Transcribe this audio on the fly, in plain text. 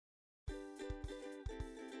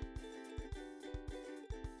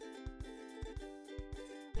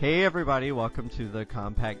Hey everybody, welcome to the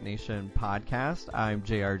Compact Nation podcast. I'm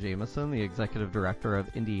J.R. Jameson, the Executive Director of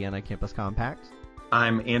Indiana Campus Compact.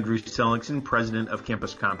 I'm Andrew Sellingson, President of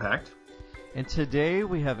Campus Compact. And today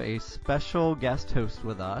we have a special guest host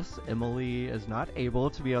with us. Emily is not able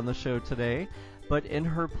to be on the show today, but in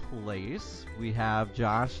her place we have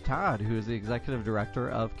Josh Todd, who is the Executive Director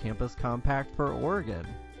of Campus Compact for Oregon.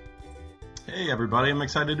 Hey everybody, I'm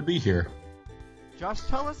excited to be here. Josh,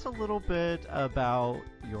 tell us a little bit about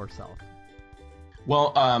yourself.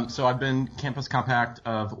 Well, so I've been Campus Compact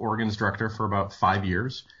of Oregon's director for about 5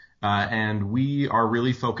 years, and we are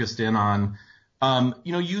really focused in on,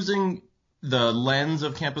 using the lens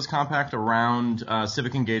of Campus Compact around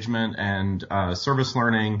civic engagement and service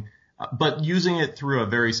learning, but using it through a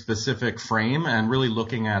very specific frame and really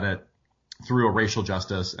looking at it through a racial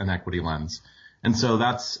justice and equity lens. And so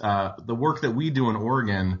that's the work that we do in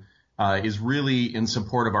Oregon. Is really in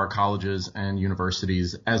support of our colleges and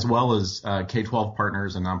universities, as well as K-12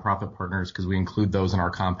 partners and nonprofit partners, because we include those in our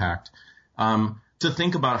compact, to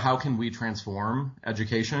think about how can we transform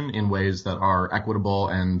education in ways that are equitable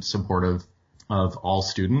and supportive of all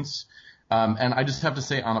students. And I just have to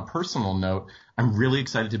say, on a personal note, I'm really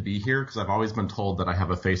excited to be here because I've always been told that I have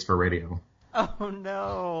a face for radio. Oh,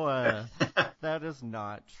 no. That is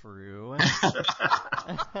not true.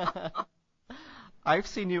 I've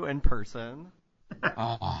seen you in person.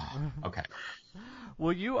 Okay.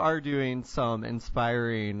 Well, you are doing some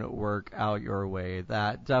inspiring work out your way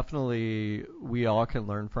that definitely we all can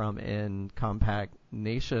learn from in Compact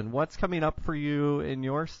Nation. What's coming up for you in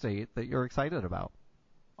your state that you're excited about?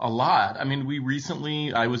 A lot. I mean,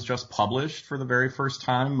 I was just published for the very first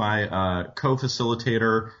time. My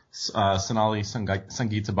co-facilitator, Sonali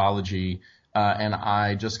Sangeeta Balaji, and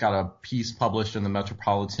I just got a piece published in the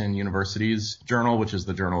Metropolitan Universities Journal, which is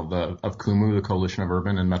the journal of CUMU, the Coalition of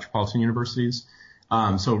Urban and Metropolitan Universities.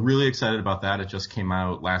 So really excited about that. It just came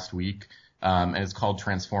out last week, and it's called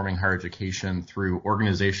Transforming Higher Education Through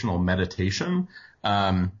Organizational Meditation.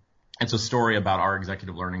 It's a story about our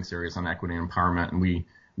executive learning series on equity and empowerment, and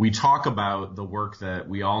we talk about the work that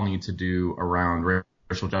we all need to do around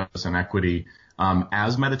racial justice and equity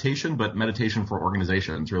as meditation, but meditation for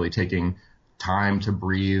organizations, really taking time to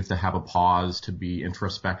breathe, to have a pause, to be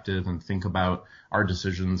introspective and think about our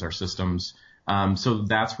decisions, our systems. So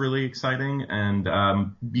that's really exciting. And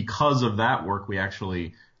because of that work, we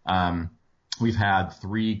actually we've had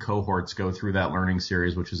 3 cohorts go through that learning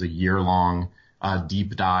series, which is a year-long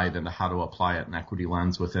deep dive into how to apply it in equity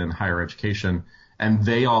lens within higher education. And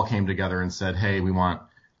they all came together and said, hey, we want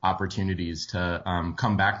opportunities to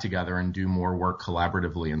come back together and do more work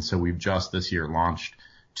collaboratively. And so we've just this year launched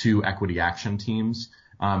 2 equity action teams,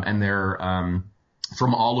 and they're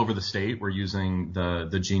from all over the state. We're using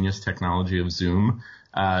the genius technology of Zoom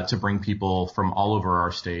to bring people from all over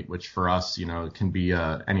our state, which for us, it can be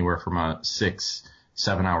anywhere from a 6-7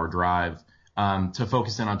 hour drive, to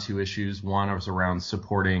focus in on 2 issues. One is around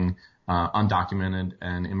supporting undocumented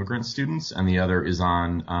and immigrant students, and the other is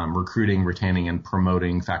on recruiting, retaining, and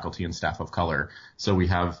promoting faculty and staff of color. So we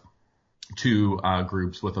have 2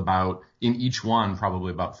 groups with in each one,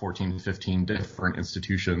 probably about 14 to 15 different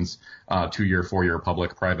institutions, 2-year, 4-year,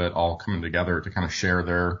 public, private, all coming together to kind of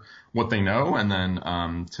share what they know, and then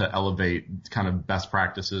to elevate kind of best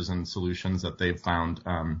practices and solutions that they've found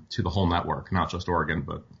to the whole network, not just Oregon,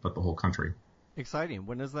 but the whole country. Exciting.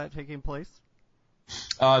 When is that taking place?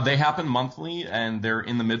 They happen monthly, and they're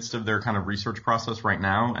in the midst of their kind of research process right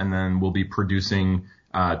now, and then we'll be producing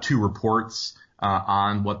 2 reports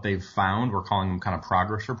on what they've found. We're calling them kind of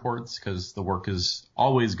progress reports because the work is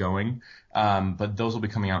always going, but those will be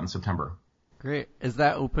coming out in September. Great. Is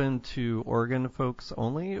that open to Oregon folks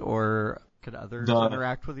only, or could others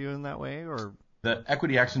interact with you in that way? Or the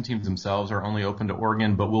equity action teams themselves are only open to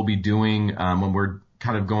Oregon, but we'll be doing, when we're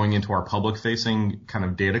kind of going into our public-facing kind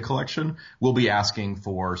of data collection, we'll be asking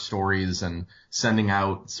for stories and sending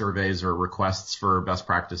out surveys or requests for best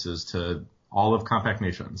practices to all of Compact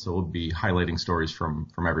Nation. So we'll be highlighting stories from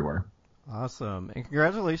everywhere. Awesome. And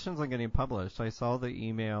congratulations on getting published. I saw the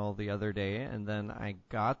email the other day, and then I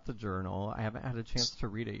got the journal. I haven't had a chance to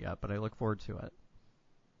read it yet, but I look forward to it.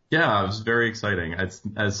 Yeah, it was very exciting.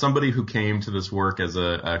 As somebody who came to this work as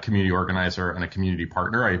a community organizer and a community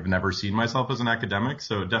partner, I've never seen myself as an academic,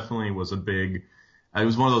 so it definitely was it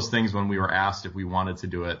was one of those things when we were asked if we wanted to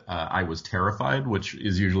do it, I was terrified, which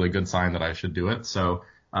is usually a good sign that I should do it. So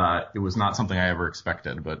it was not something I ever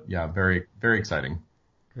expected, but yeah, very, very exciting.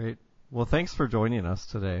 Great. Well, thanks for joining us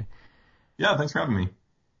today. Yeah, thanks for having me.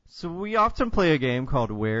 So we often play a game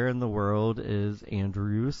called Where in the World is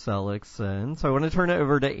Andrew Sellingson? So I want to turn it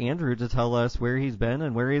over to Andrew to tell us where he's been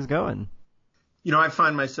and where he's going. I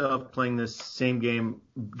find myself playing this same game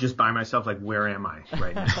just by myself. Like, where am I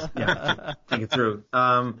right now? Yeah, think it through.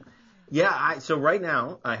 So right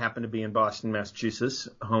now I happen to be in Boston, Massachusetts,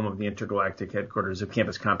 home of the intergalactic headquarters of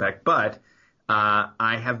Campus Compact. But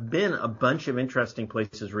I have been a bunch of interesting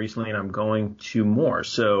places recently, and I'm going to more.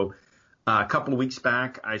 So a couple of weeks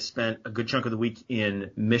back, I spent a good chunk of the week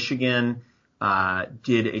in Michigan.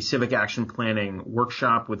 Did a civic action planning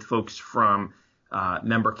workshop with folks from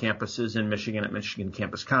member campuses in Michigan at Michigan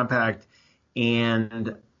Campus Compact,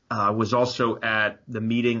 and was also at the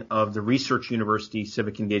meeting of the Research University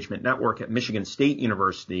Civic Engagement Network at Michigan State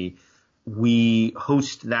University. We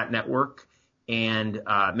host that network, and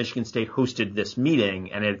Michigan State hosted this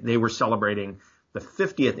meeting, and they were celebrating the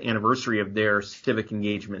 50th anniversary of their Civic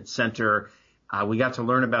Engagement Center. We got to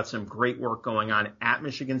learn about some great work going on at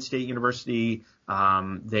Michigan State University.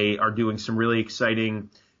 They are doing some really exciting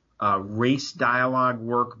race dialogue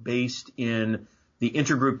work based in the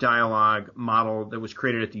intergroup dialogue model that was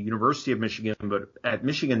created at the University of Michigan. But at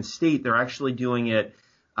Michigan State, they're actually doing it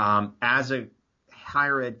as a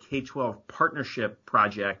higher ed K-12 partnership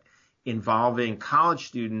project involving college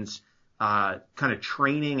students, kind of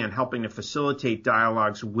training and helping to facilitate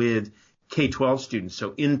dialogues with K-12 students.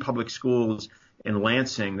 So in public schools in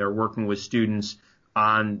Lansing, they're working with students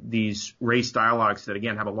on these race dialogues that,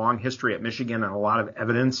 again, have a long history at Michigan and a lot of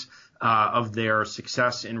evidence of their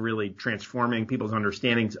success in really transforming people's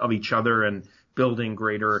understandings of each other and building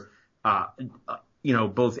greater,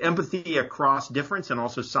 both empathy across difference and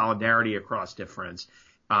also solidarity across difference.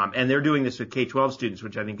 And they're doing this with K-12 students,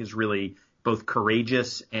 which I think is really both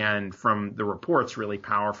courageous and, from the reports, really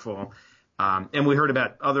powerful. And we heard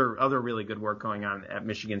about other really good work going on at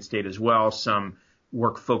Michigan State as well. Some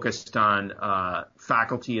work focused on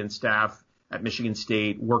faculty and staff at Michigan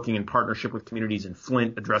State working in partnership with communities in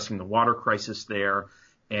Flint, addressing the water crisis there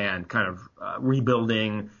and kind of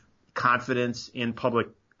rebuilding confidence in public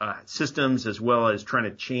systems, as well as trying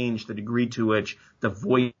to change the degree to which the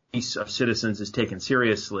voice of citizens is taken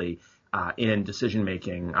seriously in decision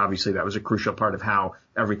making. Obviously, that was a crucial part of how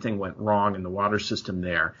everything went wrong in the water system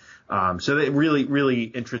there. So they really, really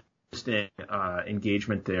interesting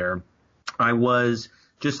engagement there. I was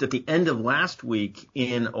just at the end of last week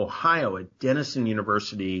in Ohio at Denison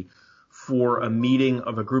University for a meeting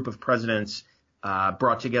of a group of presidents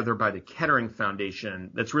brought together by the Kettering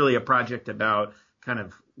Foundation. That's really a project about kind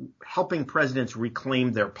of helping presidents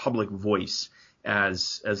reclaim their public voice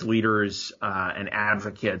as leaders and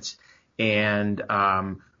advocates. And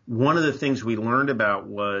one of the things we learned about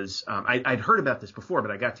was I'd heard about this before, but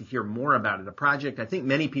I got to hear more about it. A project I think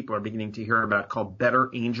many people are beginning to hear about called Better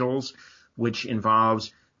Angels, which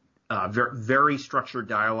involves very structured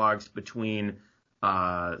dialogues between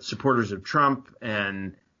supporters of Trump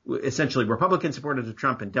and essentially Republican supporters of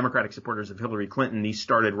Trump and Democratic supporters of Hillary Clinton. These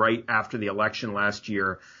started right after the election last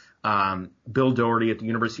year. Bill Doherty at the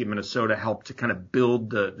University of Minnesota helped to kind of build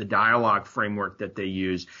the dialogue framework that they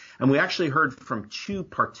use. And we actually heard from two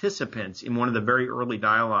participants in one of the very early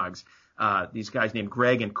dialogues, these guys named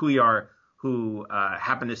Greg and Kuyar, who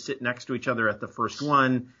happened to sit next to each other at the first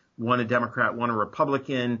one a Democrat, one a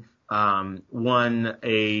Republican, one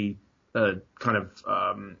a kind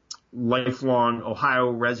of lifelong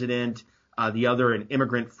Ohio resident, the other an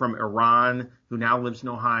immigrant from Iran who now lives in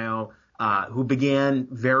Ohio, who began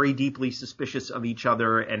very deeply suspicious of each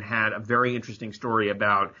other and had a very interesting story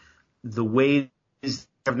about the ways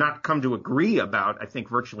have not come to agree about, I think,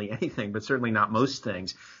 virtually anything, but certainly not most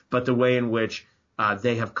things, but the way in which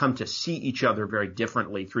they have come to see each other very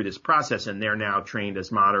differently through this process, and they're now trained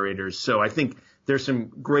as moderators. So I think there's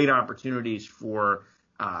some great opportunities for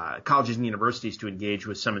colleges and universities to engage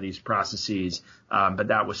with some of these processes, but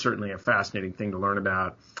that was certainly a fascinating thing to learn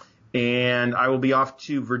about. And I will be off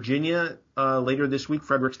to Virginia later this week,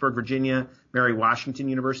 Fredericksburg, Virginia, Mary Washington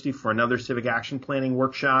University for another civic action planning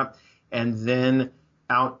workshop, and then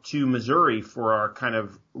out to Missouri for our kind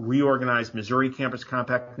of reorganized Missouri Campus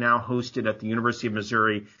Compact, now hosted at the University of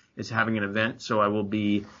Missouri, is having an event. So I will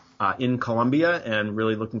be in Columbia and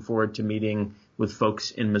really looking forward to meeting with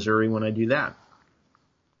folks in Missouri when I do that.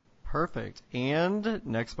 Perfect. And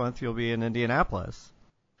next month you'll be in Indianapolis.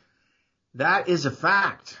 That is a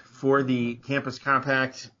fact for the Campus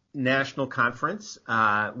Compact National Conference.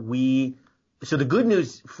 So the good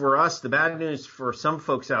news for us, the bad news for some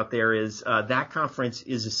folks out there is that conference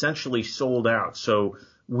is essentially sold out. So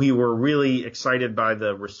we were really excited by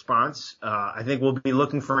the response. I think we'll be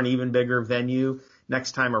looking for an even bigger venue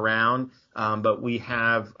next time around. But we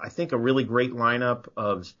have, I think, a really great lineup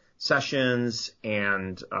of sessions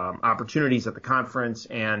and opportunities at the conference,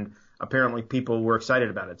 and apparently people were excited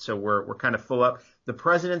about it. So we're kind of full up. The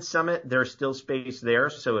President's Summit, there's still space there.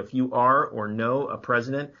 So if you are or know a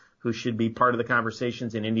president who should be part of the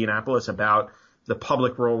conversations in Indianapolis about the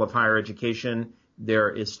public role of higher education, there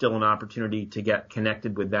is still an opportunity to get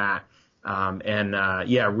connected with that.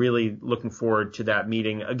 Really looking forward to that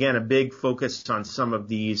meeting. Again, a big focus on some of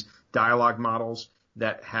these dialogue models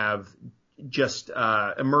that have just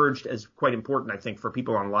emerged as quite important, I think, for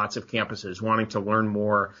people on lots of campuses wanting to learn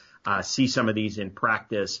more, see some of these in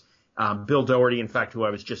practice. Bill Doherty, in fact, who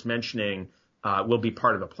I was just mentioning, will be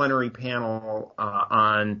part of a plenary panel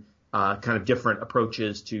on kind of different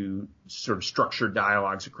approaches to sort of structured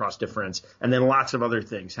dialogues across difference, and then lots of other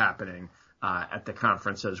things happening at the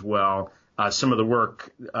conference as well. Some of the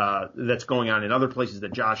work that's going on in other places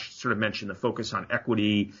that Josh sort of mentioned, the focus on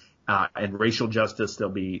equity and racial justice.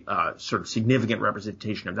 There'll be sort of significant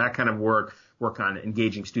representation of that kind of work on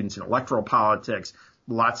engaging students in electoral politics,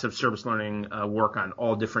 lots of service learning work on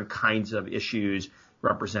all different kinds of issues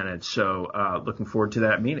represented. So looking forward to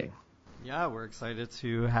that meeting. Yeah, we're excited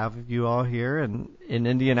to have you all here in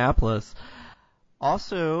Indianapolis.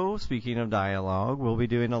 Also, speaking of dialogue, we'll be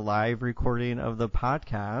doing a live recording of the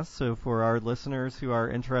podcast. So for our listeners who are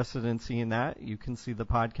interested in seeing that, you can see the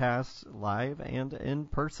podcast live and in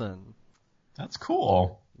person. That's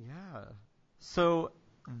cool. Yeah. So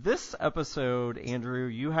this episode, Andrew,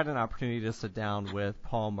 you had an opportunity to sit down with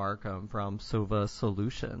Paul Markham from Sova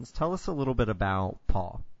Solutions. Tell us a little bit about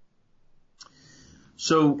Paul.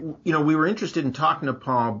 So, we were interested in talking to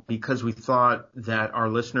Paul because we thought that our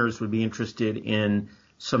listeners would be interested in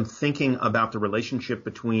some thinking about the relationship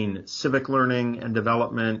between civic learning and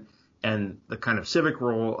development and the kind of civic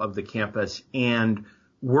role of the campus and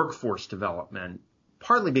workforce development,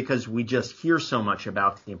 partly because we just hear so much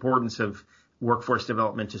about the importance of workforce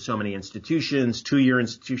development to so many institutions. Two-year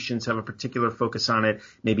institutions have a particular focus on it,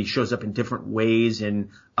 maybe shows up in different ways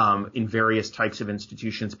in various types of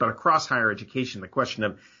institutions. But across higher education, the question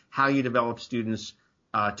of how you develop students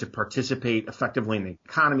to participate effectively in the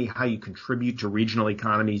economy, how you contribute to regional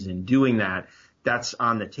economies in doing that, that's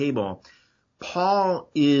on the table.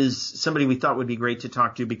 Paul is somebody we thought would be great to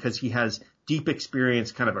talk to because he has deep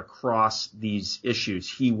experience kind of across these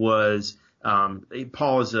issues.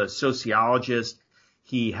 Paul is a sociologist.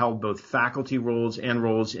 He held both faculty roles and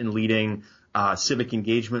roles in leading civic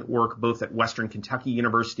engagement work, both at Western Kentucky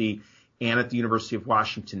University and at the University of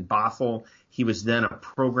Washington, Bothell. He was then a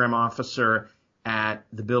program officer at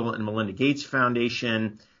the Bill and Melinda Gates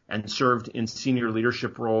Foundation and served in senior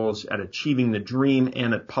leadership roles at Achieving the Dream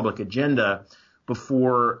and at Public Agenda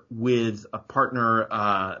before, with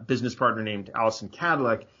a business partner named Allison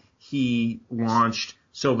Cadlick, he launched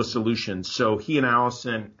Sova Solutions. So he and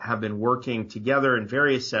Allison have been working together in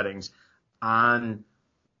various settings on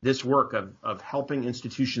this work of helping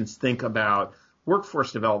institutions think about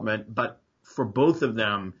workforce development, but for both of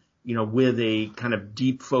them, with a kind of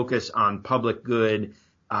deep focus on public good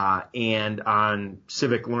and on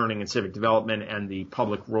civic learning and civic development and the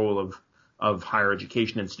public role of higher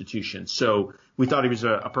education institutions. So we thought he was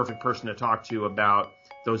a perfect person to talk to about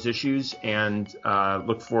those issues, and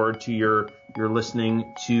look forward to your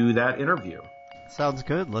listening to that interview. Sounds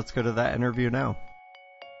good. Let's go to that interview now.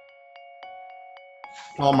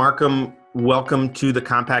 Paul Markham, welcome to the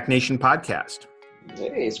Compact Nation podcast.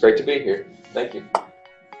 Hey, it's great to be here. Thank you.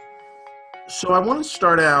 So I want to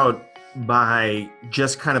start out by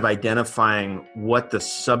just kind of identifying what the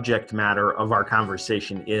subject matter of our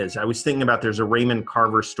conversation is. I was thinking about, there's a Raymond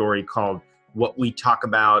Carver story called What We Talk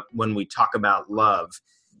About When We Talk About Love.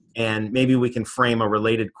 And maybe we can frame a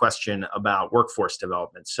related question about workforce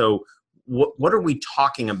development. So what are we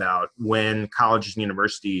talking about when colleges and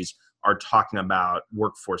universities are talking about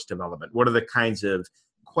workforce development? What are the kinds of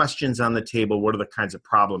questions on the table? What are the kinds of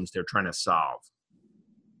problems they're trying to solve?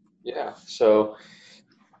 Yeah, so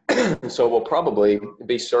we'll probably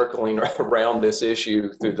be circling around this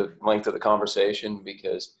issue through the length of the conversation,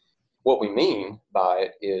 because what we mean by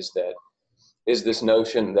it is this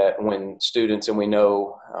notion that when students, and we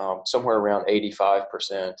know somewhere around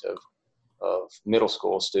 85% of middle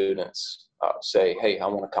school students say, hey, I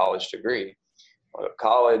want a college degree. I want to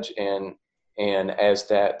college, and as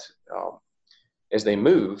that as they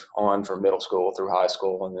move on from middle school through high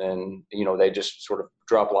school, and then they just sort of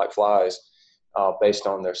drop like flies based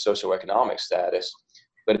on their socioeconomic status.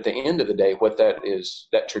 But at the end of the day, what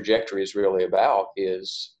that trajectory is really about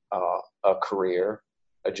is a career,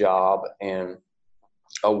 a job, and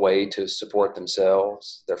a way to support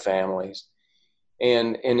themselves, their families.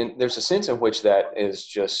 And there's a sense in which that is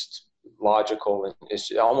just logical, and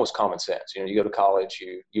it's almost common sense. You go to college,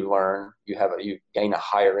 you learn, you gain a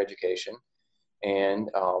higher education, and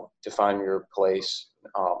to find your place,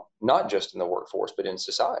 not just in the workforce, but in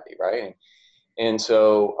society, right? And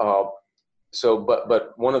so,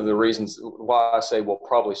 but one of the reasons why I say we'll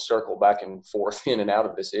probably circle back and forth in and out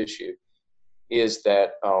of this issue is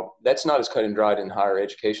that that's not as cut and dried in higher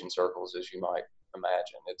education circles as you might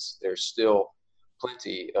imagine. There's still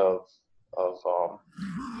plenty of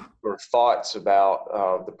or thoughts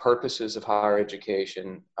about the purposes of higher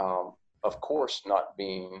education. Of course, not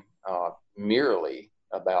being merely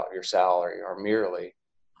about your salary or merely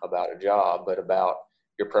about a job, but about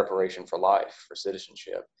your preparation for life, for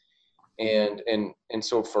citizenship. And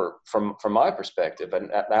so from my perspective, and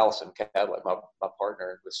Allison Cadlick, my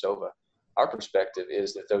partner with SOVA, our perspective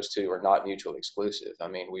is that those two are not mutually exclusive. I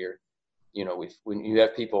mean, when you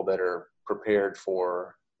have people that are prepared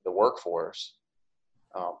for the workforce,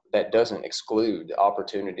 that doesn't exclude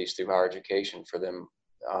opportunities through higher education for them,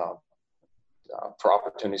 for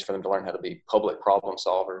opportunities for them to learn how to be public problem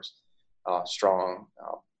solvers, strong,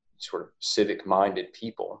 sort of civic-minded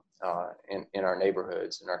people in our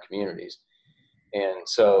neighborhoods, in our communities. And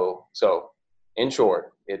so in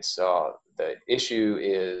short, it's the issue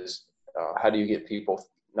is how do you get people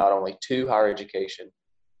not only to higher education,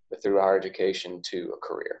 but through higher education to a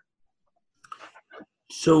career.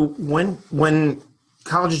 So when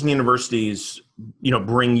colleges and universities,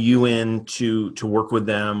 bring you in to work with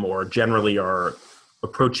them, or generally are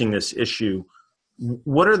approaching this issue,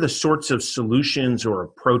 what are the sorts of solutions or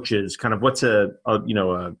approaches? Kind of what's a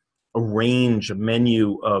range, a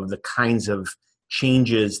menu of the kinds of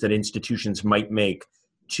changes that institutions might make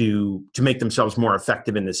to make themselves more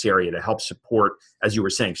effective in this area, to help support, as you were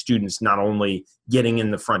saying, students not only getting in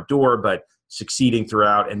the front door, but succeeding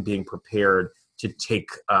throughout and being prepared to take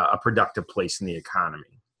a productive place in the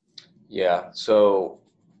economy? Yeah. So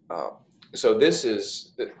this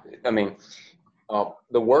is, I mean,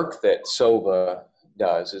 the work that SOVA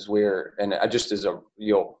does is and I just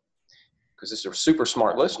because this are super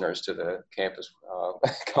smart listeners to the Campus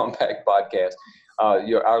Compact podcast.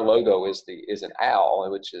 Our logo is an owl,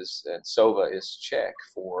 which is, and SOVA is Czech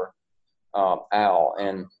for owl,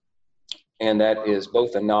 and that is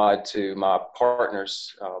both a nod to my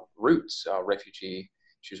partner's roots, refugee.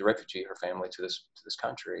 She was a refugee, her family, to this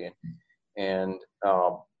country, and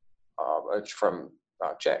from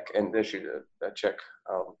Czech, and she's a Czech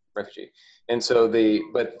refugee. And so the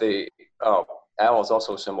owl is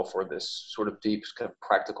also a symbol for this sort of deep kind of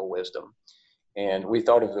practical wisdom. And we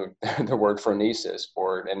thought of the word phronesis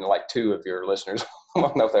and like two of your listeners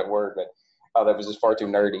won't know that word, but that was just far too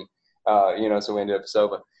nerdy, so we ended up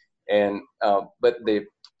SOVA. And but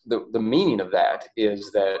the meaning of that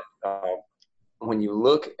is that when you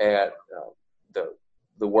look at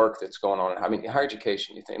the work that's going on, I mean, higher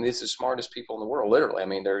education, you think, these are the smartest people in the world, literally. I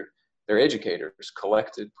mean, they're educators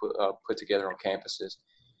collected, put together on campuses,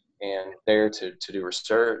 and there to do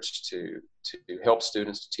research, to help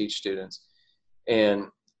students, to teach students. And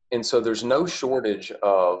so there's no shortage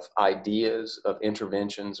of ideas, of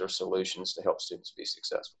interventions or solutions to help students be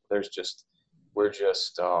successful. We're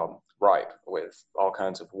just ripe with all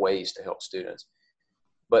kinds of ways to help students.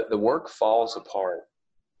 But the work falls apart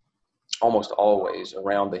almost always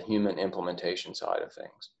around the human implementation side of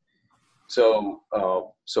things. So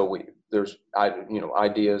there's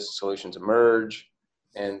ideas, solutions emerge,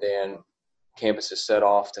 and then campuses set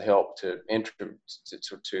off to help to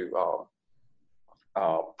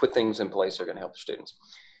put things in place that are going to help the students.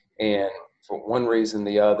 And for one reason or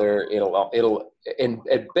the other, it'll and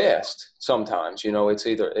at best sometimes,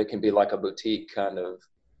 it can be like a boutique kind of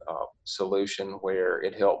solution where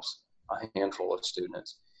it helps a handful of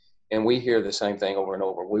students. And we hear the same thing over and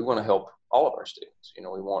over. We want to help all of our students.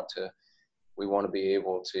 We want to be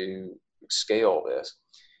able to scale this.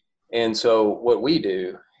 And so what we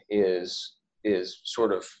do is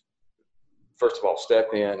sort of, first of all,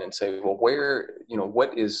 step in and say, well, what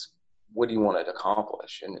do you want to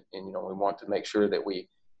accomplish? And we want to make sure that we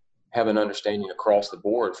have an understanding across the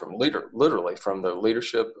board from literally from the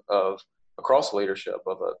leadership across the leadership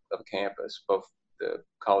of a campus, both the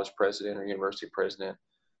college president or university president,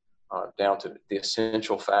 down to the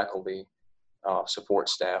essential faculty, support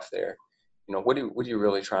staff there. What are you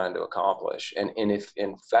really trying to accomplish? And if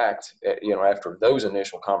in fact, after those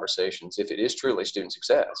initial conversations, if it is truly student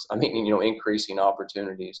success, I mean, increasing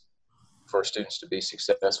opportunities for students to be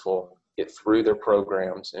successful, get through their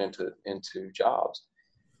programs and into jobs,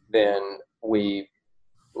 then we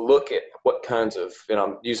look at what kinds of, and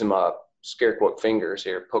I'm using my scare quote fingers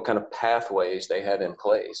here, what kind of pathways they have in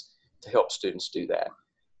place to help students do that.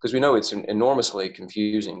 Because we know it's enormously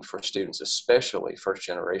confusing for students, especially first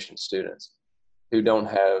generation students who don't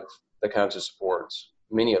have the kinds of supports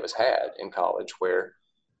many of us had in college, where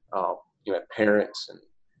you have parents and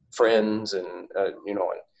friends, and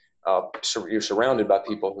so you're surrounded by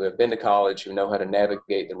people who have been to college, who know how to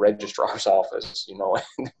navigate the registrar's office, and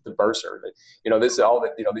the bursar. This all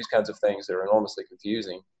that these kinds of things that are enormously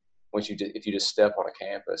confusing if you just step on a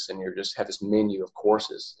campus and you just have this menu of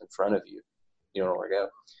courses in front of you, you don't know where to go.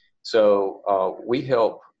 So we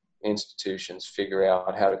help institutions figure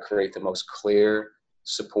out how to create the most clear,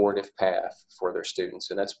 supportive path for their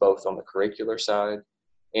students, and that's both on the curricular side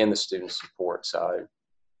and the student support side.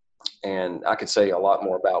 And I could say a lot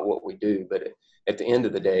more about what we do, but at the end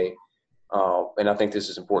of the day, and I think this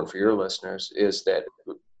is important for your listeners, is that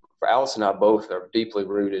for Alice and I both are deeply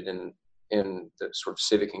rooted in the sort of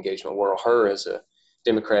civic engagement world. Her as a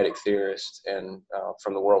democratic theorist, and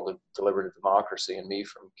from the world of deliberative democracy, and me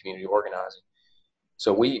from community organizing.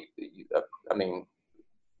 So we,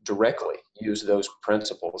 directly use those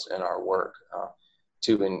principles in our work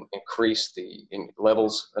to increase the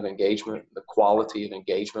levels of engagement, the quality of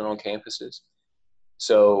engagement on campuses.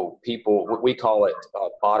 So we call it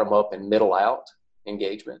bottom up and middle out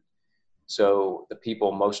engagement. So the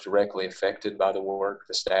people most directly affected by the work,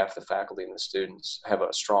 the staff, the faculty, and the students, have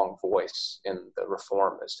a strong voice in the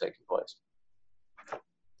reform that's taking place.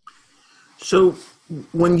 So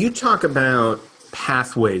when you talk about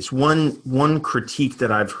pathways, one critique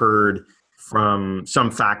that I've heard from some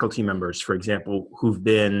faculty members, for example, who've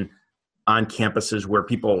been on campuses where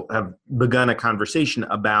people have begun a conversation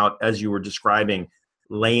about, as you were describing,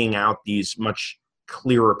 laying out these much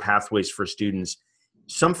clearer pathways for students.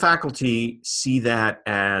 Some faculty see that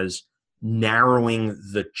as narrowing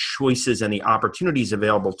the choices and the opportunities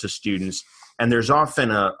available to students. And there's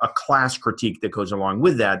often a class critique that goes along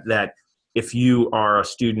with that if you are a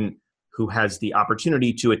student who has the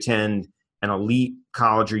opportunity to attend an elite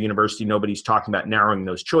college or university, nobody's talking about narrowing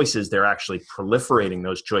those choices. They're actually proliferating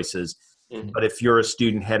those choices. Mm-hmm. But if you're a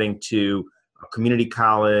student heading to a community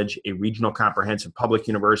college, a regional comprehensive public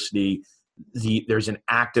university, there's an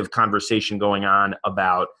active conversation going on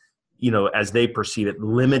about, as they perceive it,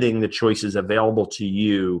 limiting the choices available to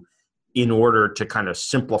you in order to kind of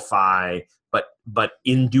simplify. But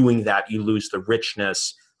in doing that, you lose the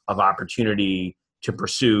richness of opportunity to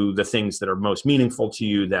pursue the things that are most meaningful to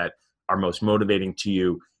you, that are most motivating to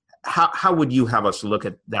you. How would you have us look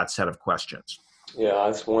at that set of questions? Yeah,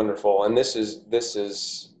 that's wonderful. And this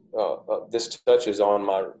touches on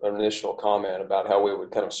my initial comment about how we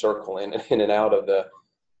would kind of circle in and out of the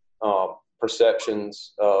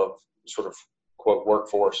perceptions of sort of quote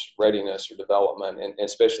workforce readiness or development, and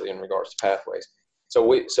especially in regards to pathways.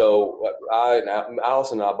 Alice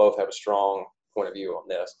and I both have a strong point of view on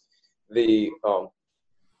this.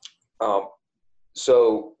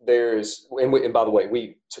 So there's, and by the way,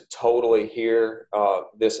 we totally hear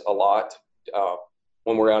this a lot.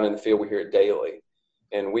 When we're out in the field, we hear it daily.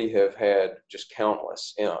 And we have had just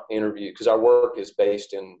countless interviews, because our work is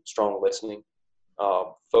based in strong listening.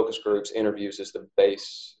 Focus groups, interviews is the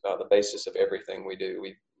basis of everything we do.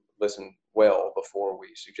 We listen well before we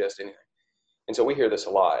suggest anything. And so we hear this a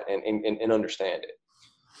lot and understand it.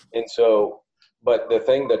 And so, but the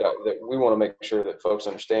thing that we want to make sure that folks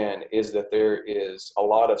understand is that there is a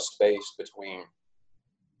lot of space between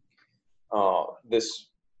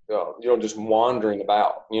just wandering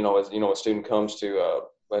about, as a student comes to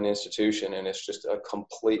an institution and it's just a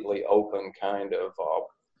completely open kind of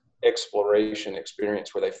exploration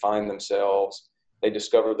experience where they find themselves, they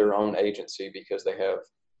discover their own agency because they have,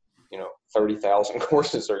 30,000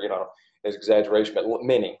 courses, or, as exaggeration, but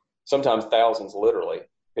many, sometimes thousands literally,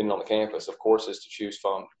 depending on the campus, of courses to choose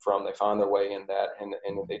from. They find their way in that, and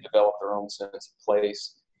they develop their own sense of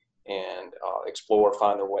place and explore,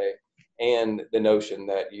 find their way. And the notion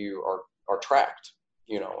that you are tracked,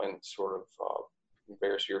 in sort of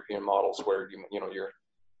various European models where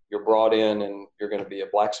you're brought in and you're going to be a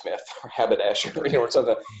blacksmith or haberdasher, or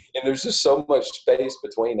something. And there's just so much space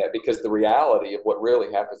between that, because the reality of what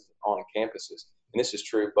really happens on campuses, and this is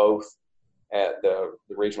true both at the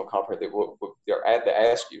regional comprehensive, they're at the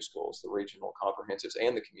ASCU schools, the regional comprehensives,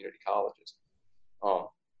 and the community colleges.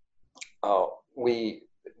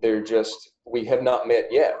 We have not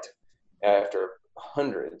met yet, after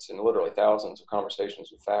hundreds and literally thousands of conversations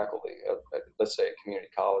with faculty of, let's say, community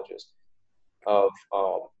colleges, of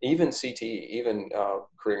even CTE, even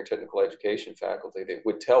career and technical education faculty, that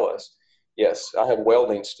would tell us, yes, I have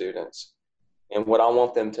welding students, and what I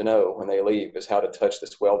want them to know when they leave is how to touch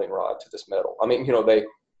this welding rod to this metal. I mean,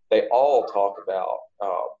 they all talk about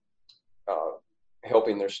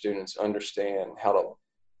helping their students understand how to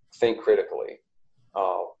think critically,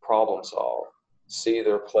 problem solve, see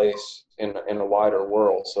their place in a wider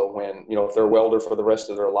world. So when, if they're a welder for the rest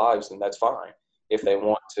of their lives, then that's fine. If they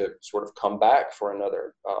want to sort of come back for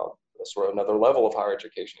another level of higher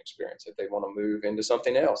education experience, if they want to move into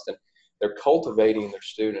something else, then they're cultivating their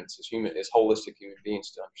students as holistic human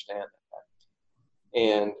beings to understand that.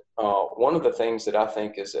 And one of the things that I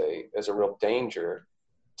think is a real danger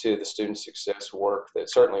to the student success work that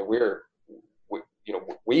certainly we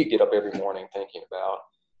get up every morning thinking about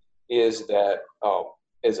is that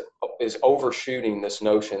is overshooting this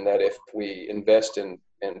notion that if we invest in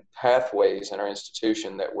pathways in our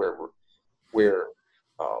institution, that we're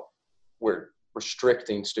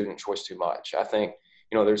restricting student choice too much. I think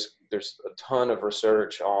there's a ton of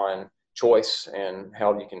research on choice and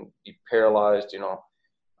how you can be paralyzed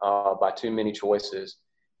by too many choices.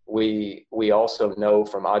 We also know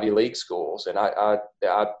from Ivy League schools, and I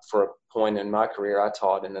for a point in my career I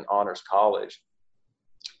taught in an honors college.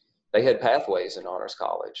 They had pathways in honors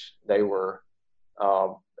college. They were,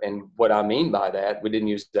 and what I mean by that, we didn't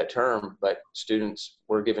use that term, but students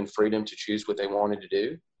were given freedom to choose what they wanted to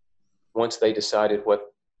do. Once they decided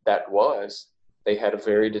what that was, they had a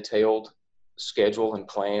very detailed schedule and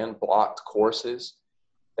plan, blocked courses.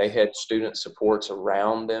 They had student supports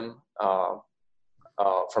around them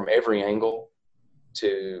from every angle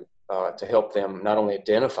to help them not only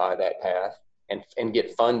identify that path and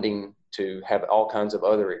get funding to have all kinds of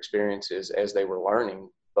other experiences as they were learning,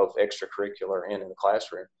 both extracurricular and in the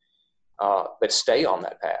classroom, but stay on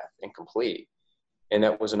that path and complete. And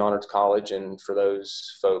that was an honors college. And for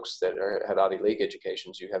those folks that have Ivy League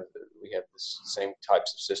educations, we have the same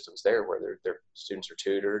types of systems there where their students are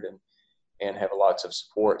tutored and have lots of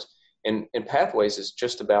supports. And Pathways is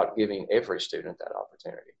just about giving every student that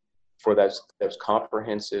opportunity for those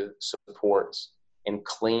comprehensive supports and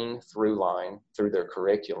clean through line through their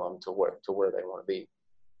curriculum to where they want to be.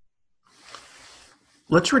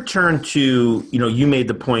 Let's return to, you made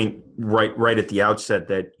the point right at the outset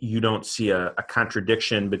that you don't see a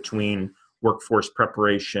contradiction between workforce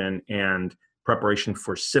preparation and preparation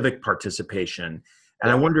for civic participation.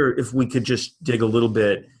 And I wonder if we could just dig a little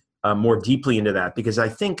bit more deeply into that, because I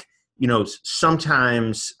think,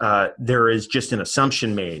 sometimes there is just an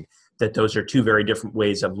assumption made that those are two very different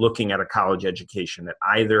ways of looking at a college education, that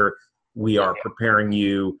either we are preparing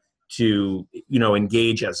you to,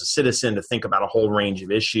 engage as a citizen, to think about a whole range of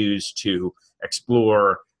issues, to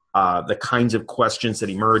explore the kinds of questions that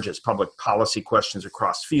emerge as public policy questions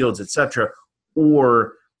across fields, et cetera,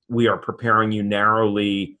 or we are preparing you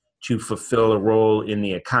narrowly to fulfill a role in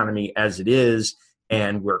the economy as it is,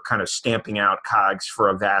 and we're kind of stamping out cogs for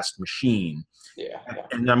a vast machine. Yeah.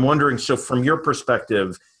 And I'm wondering, so from your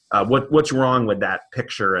perspective, what's wrong with that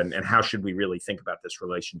picture, and how should we really think about this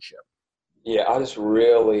relationship? Yeah, I just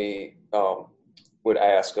really would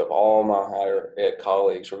ask of all my higher ed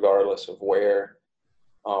colleagues, regardless of where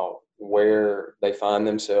they find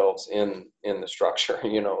themselves in the structure,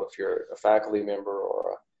 if you're a faculty member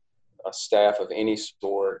or a staff of any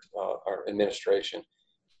sort or administration,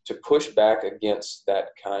 to push back against that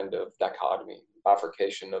kind of dichotomy,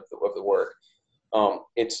 bifurcation of the work.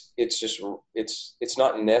 It's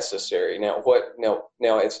not necessary. Now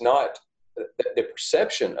it's not, the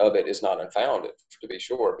perception of it is not unfounded, to be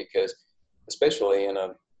sure, because especially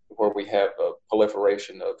where we have a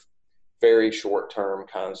proliferation of very short-term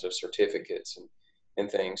kinds of certificates and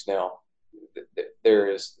things. Now, there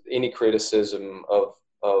is any criticism of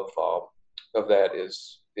that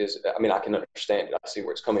is, I mean, I can understand it. I see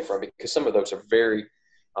where it's coming from, because some of those are very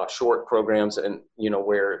short programs, and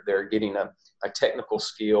where they're getting a technical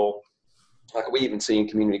skill. Like we even see in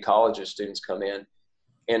community colleges, students come in,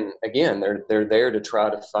 and again, they're there to try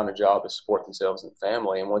to find a job to support themselves and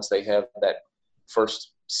family. And once they have that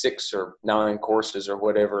first 6 or 9 courses or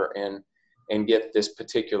whatever, and get this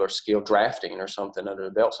particular skill, drafting or something, under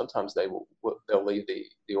the belt, sometimes they'll leave the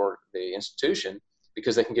institution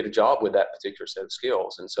because they can get a job with that particular set of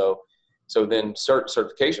skills. And so then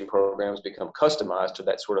certification programs become customized to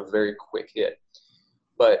that sort of very quick hit.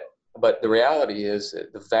 But the reality is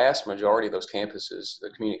that the vast majority of those campuses, the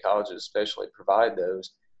community colleges especially, provide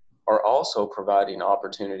those, are also providing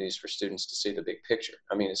opportunities for students to see the big picture.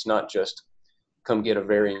 I mean, it's not just come get a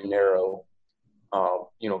very narrow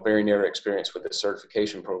experience with this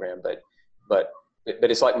certification program, but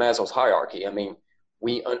it's like Maslow's hierarchy. I mean,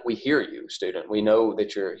 we hear you, student. We know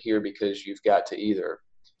that you're here because you've got to either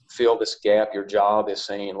fill this gap. Your job is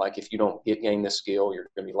saying, like, if you don't gain this skill, you're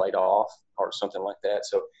going to be laid off or something like that.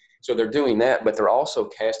 So they're doing that, but they're also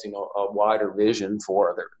casting a wider vision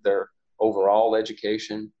for their overall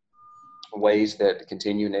education, ways that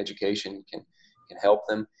continuing education can help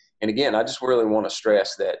them. And again, I just really want to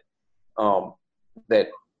stress that that,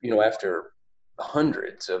 after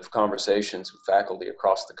hundreds of conversations with faculty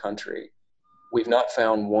across the country, we've not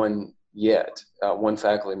found one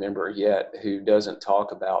faculty member yet who doesn't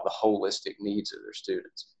talk about the holistic needs of their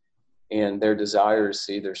students and their desire to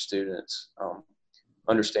see their students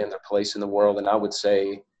understand their place in the world. And I would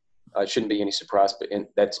say it shouldn't be any surprise, but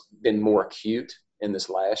that's been more acute in this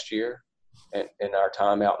last year and in our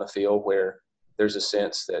time out in the field, where there's a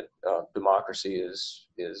sense that democracy is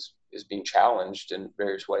being challenged in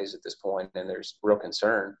various ways at this point, and there's real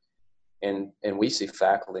concern. And we see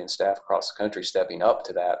faculty and staff across the country stepping up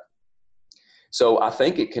to that. So I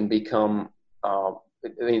think it can become,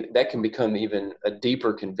 that can become even a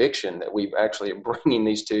deeper conviction that we actually are bringing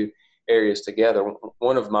these two areas together.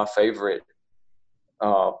 One of my favorite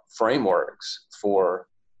frameworks for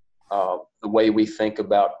the way we think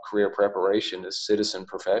about career preparation is citizen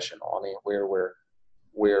professional. I mean, where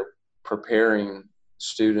we're preparing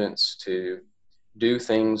students to do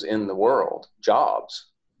things in the world,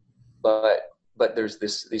 jobs, but there's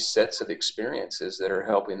these sets of experiences that are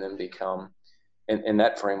helping them become, in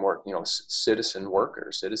that framework, citizen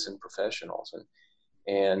workers, citizen professionals,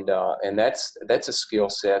 and that's a skill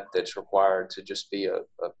set that's required to just be a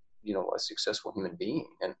successful human being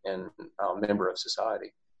and a member of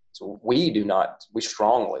society. So we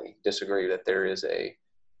strongly disagree that there is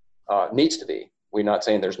needs to be. We're not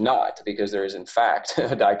saying there's not, because there is in fact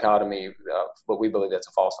a dichotomy, but we believe that's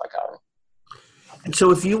a false dichotomy. And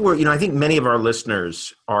so if you were, I think many of our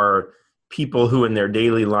listeners are people who in their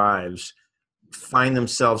daily lives find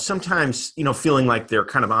themselves sometimes, feeling like they're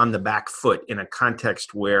kind of on the back foot in a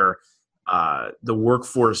context where the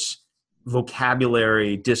workforce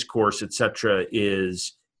vocabulary, discourse, et cetera,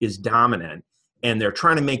 is dominant. And they're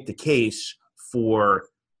trying to make the case for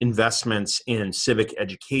investments in civic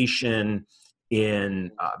education,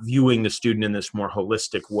 in viewing the student in this more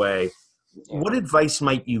holistic way. What advice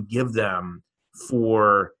might you give them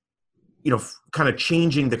for, kind of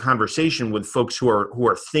changing the conversation with folks who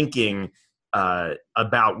are thinking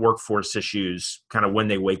about workforce issues kind of when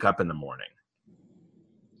they wake up in the morning?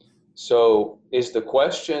 So is the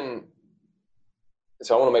question,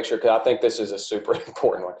 so I want to make sure, because I think this is a super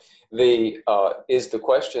important one. Is the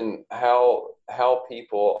question how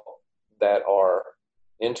people that are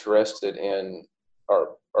interested in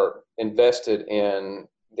or invested in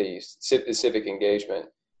the civic engagement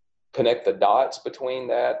connect the dots between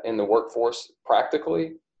that and the workforce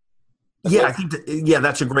practically? Yeah, I think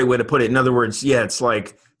that's a great way to put it. In other words, it's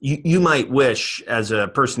like you might wish, as a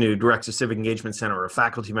person who directs a civic engagement center or a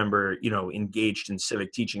faculty member, engaged in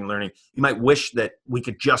civic teaching and learning, you might wish that we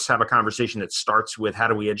could just have a conversation that starts with how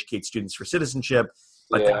do we educate students for citizenship,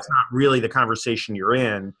 but that's not really the conversation you're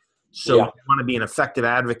in. So if you want to be an effective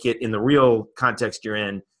advocate in the real context you're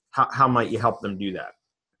in, how might you help them do that?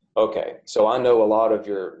 Okay, so I know a lot of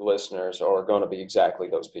your listeners are going to be exactly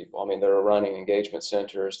those people. I mean, they're running engagement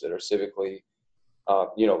centers that are civically,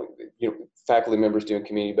 faculty members doing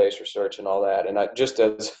community-based research and all that. And just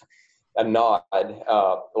as a nod,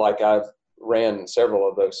 like I've ran several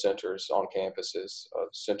of those centers on campuses,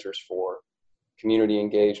 centers for community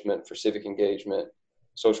engagement, for civic engagement,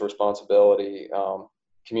 social responsibility,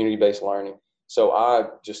 community-based learning. So I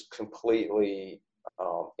just completely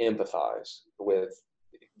empathize with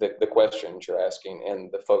the questions you're asking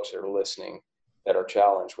and the folks that are listening that are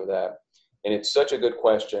challenged with that. And it's such a good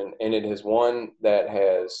question. And it is one that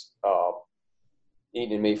has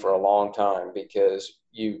eaten me for a long time, because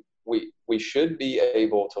we should be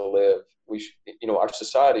able to live. Our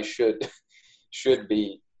society should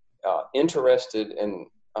be interested and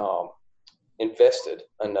invested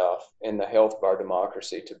enough in the health of our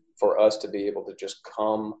democracy for us to be able to just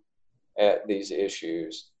come at these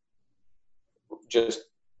issues just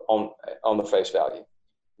on the face value.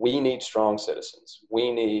 We need strong citizens.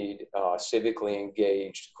 We need civically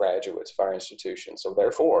engaged graduates of our institution. So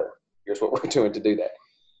therefore, here's what we're doing to do that.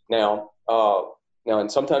 Now,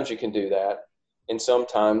 and sometimes you can do that, and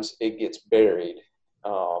sometimes it gets buried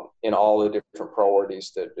in all the different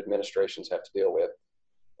priorities that administrations have to deal with.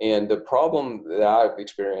 And the problem that I've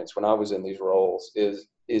experienced when I was in these roles is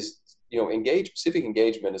civic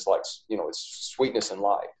engagement is like, it's sweetness and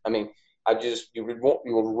light. I mean, you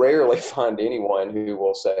will rarely find anyone who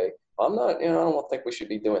will say, I'm not, I don't think we should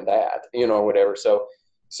be doing that, or whatever. So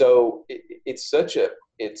I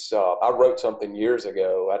wrote something years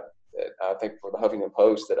ago, I think for the Huffington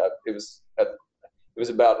Post, that it was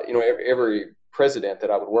about, every president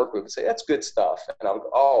that I would work with would say, that's good stuff. And I would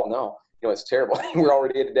go, oh no, it's terrible. We're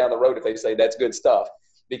already headed down the road if they say that's good stuff,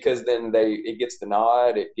 because then it gets the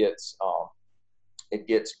nod, it gets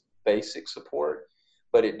basic support,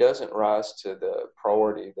 but it doesn't rise to the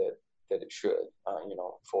priority that it should,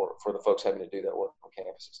 for the folks having to do that work on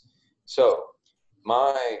campuses. So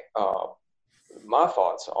my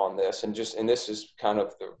thoughts on this, and this is kind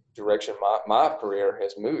of the direction my career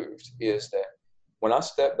has moved, is that when I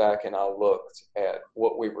stepped back and I looked at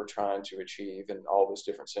what we were trying to achieve in all those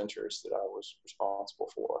different centers that I was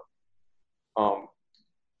responsible for,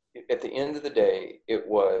 at the end of the day, it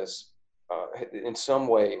was, in some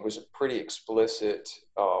way, it was a pretty explicit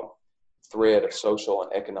thread of social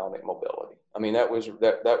and economic mobility. I mean, that was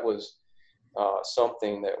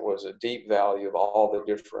something that was a deep value of all the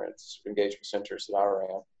different engagement centers that I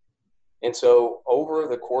ran. And so over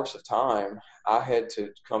the course of time, I had to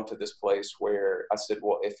come to this place where I said,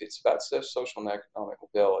 well, if it's about social and economic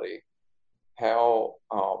mobility, how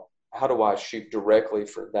do I shoot directly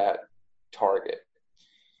for that target?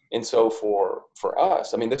 And so for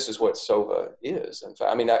us, I mean, this is what SOVA is. In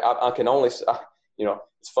fact, I mean, I can only,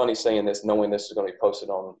 it's funny saying this, knowing this is going to be posted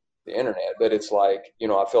on the internet, but it's like,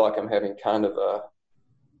 I feel like I'm having kind of a,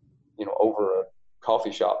 over a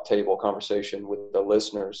coffee shop table conversation with the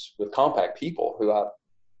listeners, with Compact people who I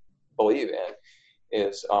believe in,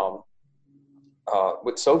 is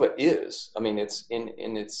what SOVA is. I mean, it's in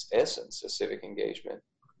its essence a civic engagement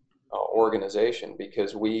organization,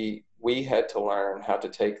 because we had to learn how to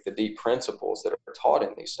take the deep principles that are taught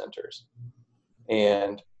in these centers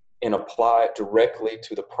and apply it directly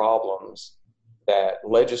to the problems that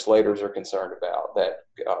legislators are concerned about, that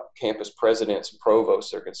campus presidents and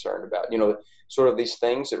provosts are concerned about, sort of these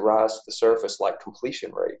things that rise to the surface, like completion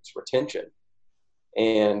rates, retention.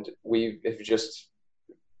 And we have just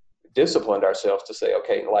disciplined ourselves to say,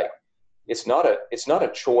 okay, like, it's not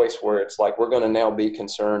a choice where it's like, we're going to now be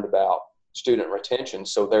concerned about student retention,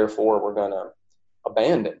 so therefore we're going to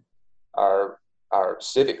abandon our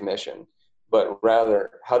civic mission, but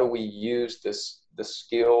rather, how do we use the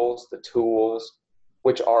skills, the tools,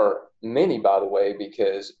 which are many, by the way,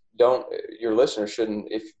 because your listeners shouldn't,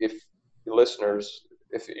 if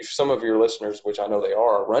some of your listeners, which I know they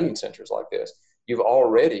are running centers like this, you've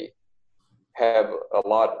already have a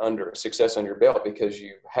lot success on your belt, because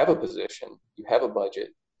you have a position, you have a budget,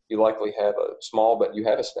 you likely have but you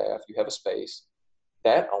have a staff, you have a space.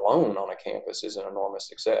 That alone on a campus is an enormous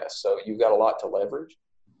success. So you've got a lot to leverage.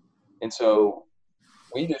 And so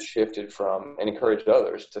we just shifted from, and encouraged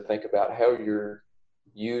others to think about how you're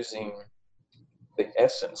using the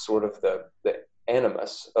essence, sort of the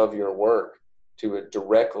animus of your work, to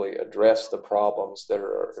directly address the problems that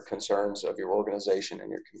are concerns of your organization and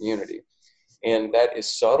your community. And that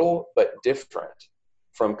is subtle but different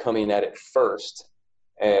from coming at it first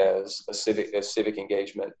as a civic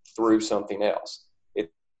engagement through something else.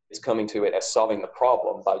 It's coming to it as solving the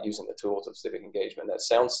problem by using the tools of civic engagement. That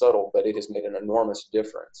sounds subtle, but it has made an enormous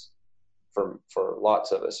difference for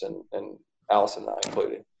lots of us, and Allison and I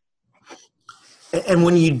included. And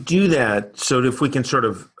when you do that, so if we can sort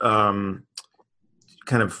of kind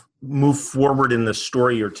of move forward in the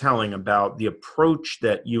story you're telling about the approach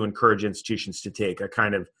that you encourage institutions to take, a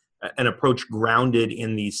kind of an approach grounded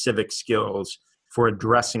in these civic skills for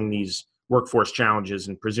addressing these workforce challenges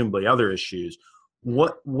and presumably other issues.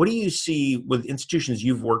 What do you see with institutions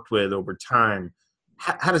you've worked with over time?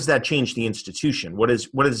 How does that change the institution? What is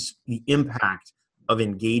the impact of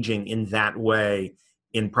engaging in that way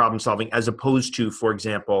in problem solving, as opposed to, for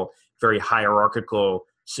example, very hierarchical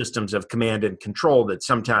systems of command and control that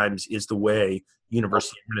sometimes is the way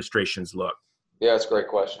university administrations look? Yeah, it's a great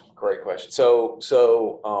question. Great question. So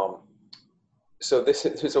this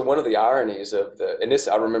is one of the ironies of and this,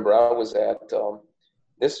 I remember I was at,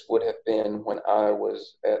 this would have been when I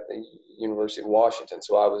was at the University of Washington.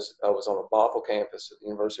 So I was on the Bothell campus at the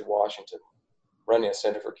University of Washington, running a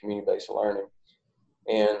Center for Community-Based Learning.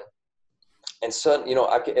 And suddenly,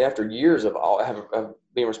 after years of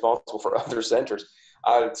being responsible for other centers,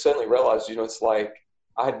 I suddenly realized, it's like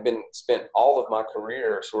I had spent all of my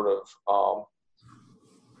career sort of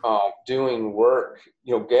doing work,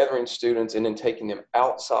 gathering students and then taking them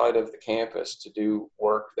outside of the campus to do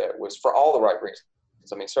work that was for all the right reasons.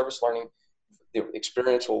 I mean, service learning, the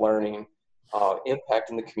experiential learning,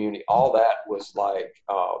 impacting the community, all that was like,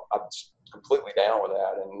 I was completely down with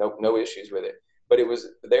that and no issues with it. But it was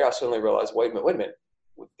there I suddenly realized, wait a minute,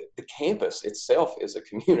 the campus itself is a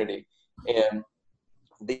community, and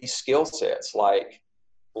these skill sets like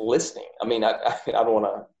listening. I mean, I don't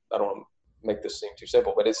want to make this seem too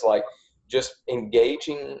simple, but it's like just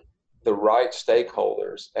engaging the right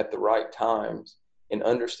stakeholders at the right times and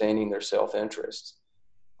understanding their self-interest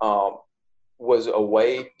was a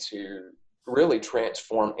way to really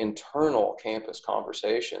transform internal campus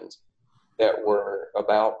conversations that were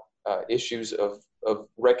about issues of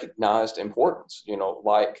recognized importance,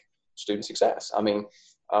 like student success. I mean,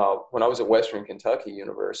 when I was at Western Kentucky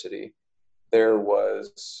University, there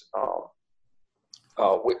was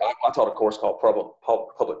I taught a course called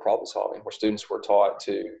public problem solving, where students were taught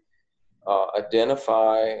to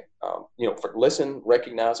identify, listen,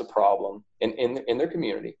 recognize a problem in their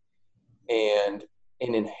community, and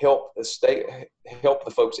then help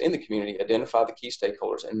the folks in the community identify the key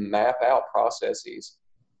stakeholders and map out processes.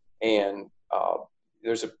 And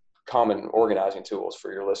there's a common organizing tools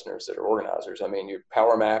for your listeners that are organizers. I mean, your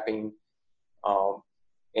power mapping,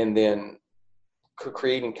 and then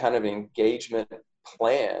creating kind of an engagement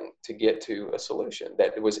plan to get to a solution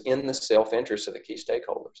that was in the self-interest of the key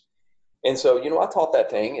stakeholders. And so, I taught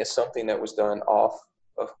that thing as something that was done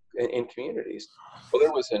in communities. Well,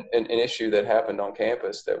 there was an issue that happened on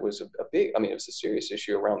campus that was it was a serious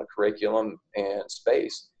issue around the curriculum and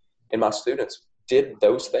space. And my students did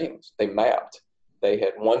those things. They mapped, they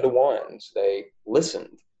had one-to-ones, they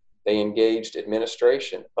listened, they engaged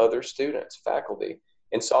administration, other students, faculty,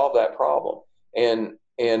 and solved that problem. And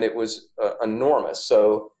it was enormous.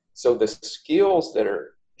 So the skills that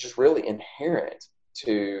are just really inherent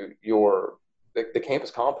to the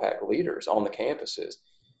Campus Compact leaders on the campuses,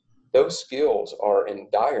 those skills are in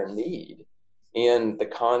dire need in the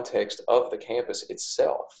context of the campus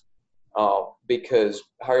itself, because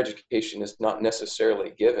higher education is not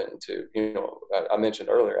necessarily given to, I mentioned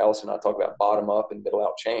earlier, Allison and I talked about bottom up and middle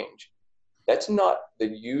out change. That's not the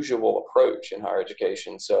usual approach in higher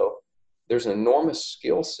education. So there's enormous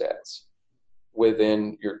skill sets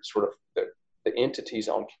within your sort of the entities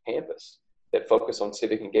on campus that focus on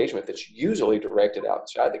civic engagement that's usually directed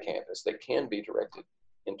outside the campus, that can be directed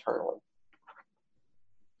internally.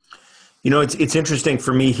 It's interesting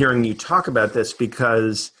for me hearing you talk about this,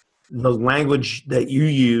 because the language that you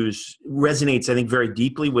use resonates, I think, very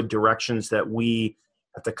deeply with directions that we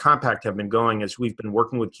at the Compact have been going as we've been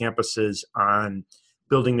working with campuses on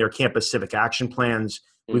building their campus civic action plans.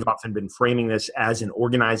 We've often been framing this as an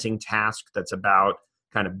organizing task that's about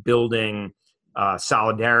kind of building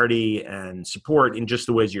solidarity and support in just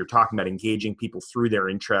the ways you're talking about, engaging people through their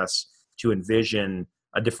interests to envision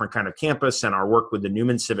a different kind of campus. And our work with the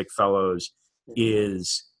Newman Civic Fellows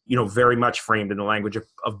is, very much framed in the language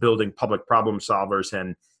of building public problem solvers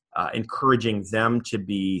and encouraging them to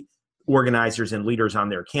be organizers and leaders on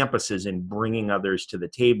their campuses and bringing others to the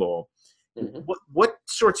table. Mm-hmm. What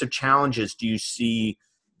sorts of challenges do you see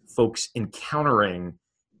folks encountering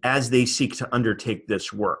as they seek to undertake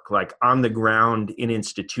this work, like on the ground in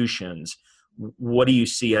institutions? What do you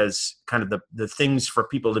see as kind of the things for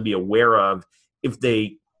people to be aware of if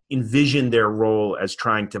they envision their role as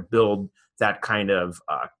trying to build that kind of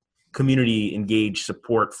community engaged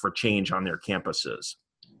support for change on their campuses?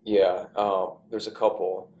 Yeah, there's a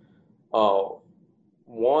couple.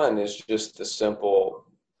 One is just the simple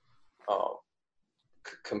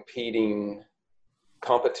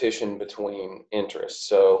competition between interests.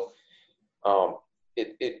 So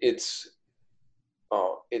it's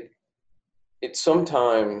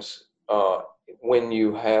sometimes when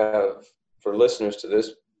you have, for listeners to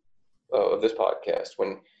this podcast,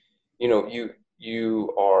 when you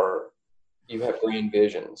have grand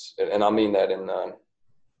visions, and I mean that in the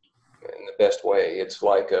best way. It's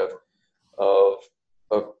like a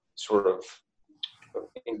sort of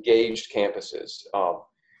engaged campuses,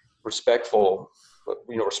 respectful,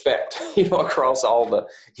 respect, across all the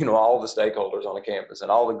stakeholders on the campus and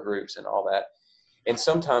all the groups and all that. And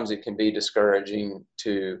sometimes it can be discouraging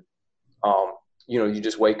to, you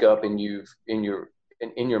just wake up and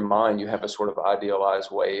in your mind, you have a sort of idealized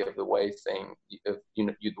way of the way the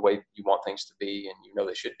way you want things to be, and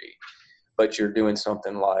they should be, but you're doing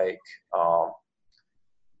something like,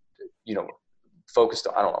 focused,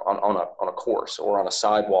 I don't know, on a course or on a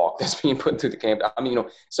sidewalk that's being put through the campus. I mean,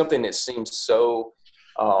 something that seems so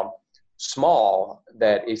small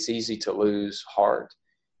that it's easy to lose heart.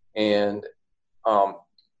 And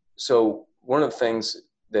so one of the things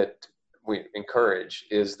that we encourage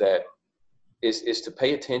is to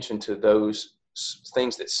pay attention to those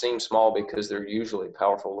things that seem small, because they're usually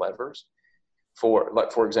powerful levers.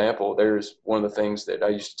 For example, there's one of the things that I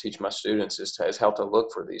used to teach my students is how to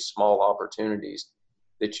look for these small opportunities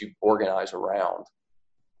that you organize around.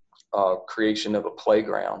 Creation of a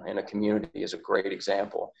playground in a community is a great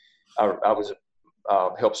example. I was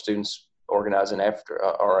help students organize not after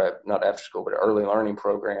school, but an early learning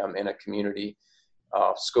program in a community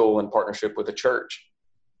school in partnership with a church,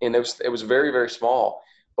 and it was very, very small.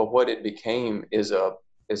 But what it became is a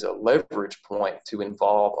leverage point to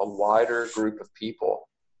involve a wider group of people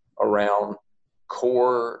around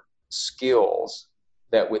core skills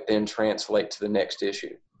that would then translate to the next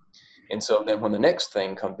issue. And so then when the next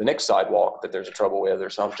thing comes, the next sidewalk that there's a trouble with or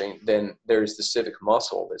something, then there's the civic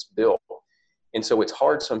muscle that's built. And so it's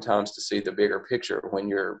hard sometimes to see the bigger picture when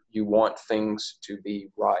you want things to be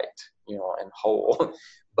right, and whole,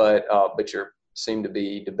 but you seem to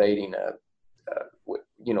be debating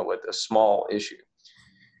with a small issue.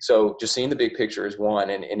 So just seeing the big picture is one,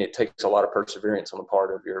 and it takes a lot of perseverance on the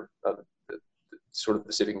part of the sort of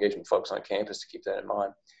the civic engagement folks on campus to keep that in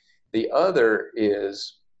mind. The other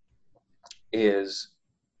is to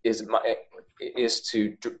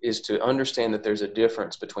understand that there's a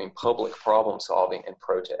difference between public problem solving and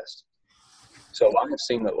protest. So I have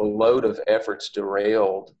seen a load of efforts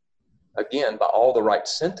derailed, again, by all the right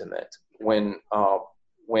sentiment when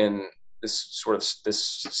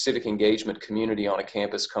this civic engagement community on a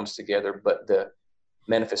campus comes together, but the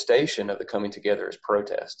manifestation of the coming together is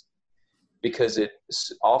protest. Because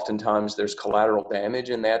oftentimes there's collateral damage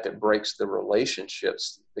in that breaks the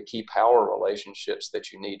relationships, the key power relationships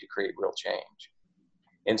that you need to create real change.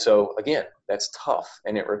 And so again, that's tough,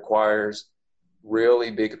 and it requires really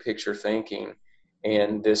big picture thinking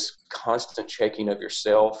and this constant checking of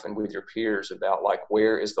yourself and with your peers about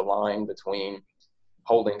where is the line between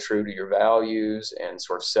holding true to your values and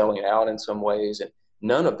sort of selling out in some ways. And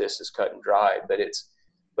none of this is cut and dried, but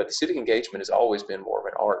the civic engagement has always been more of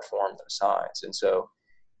an art form than a science. And so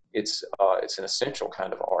it's an essential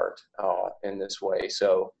kind of art in this way.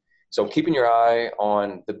 So keeping your eye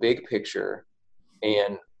on the big picture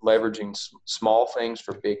and leveraging small things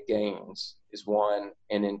for big gains is one.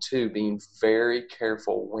 And then two, being very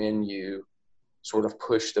careful when you sort of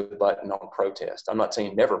push the button on protest. I'm not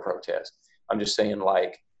saying never protest. I'm just saying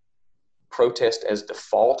protest as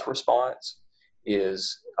default response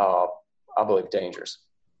is, I believe, dangerous.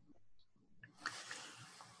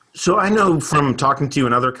 So I know from talking to you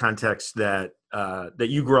in other contexts that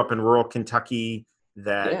you grew up in rural Kentucky,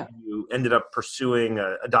 that you ended up pursuing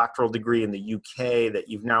a doctoral degree in the UK, that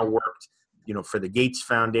you've now worked, for the Gates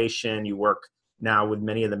Foundation. You work now with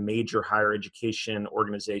many of the major higher education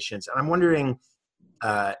organizations. And I'm wondering,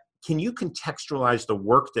 can you contextualize the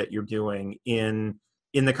work that you're doing in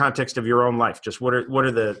the context of your own life? Just what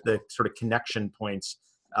are the sort of connection points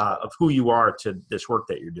of who you are to this work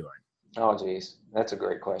that you're doing? Oh, geez, that's a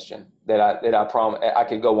great question that I promise I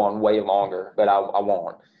could go on way longer, but I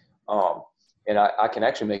won't. And I can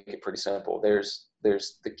actually make it pretty simple. There's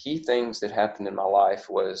the key things that happened in my life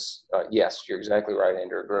was, yes, you're exactly right,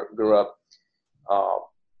 Andrew. Grew up,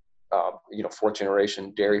 fourth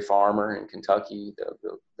generation dairy farmer in Kentucky,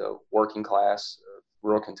 the working class,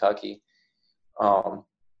 rural Kentucky,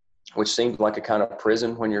 which seemed like a kind of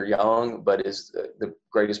prison when you're young, but is the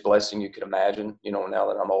greatest blessing you could imagine, now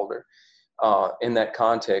that I'm older. In that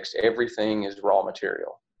context, everything is raw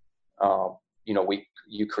material.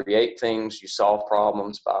 You create things, you solve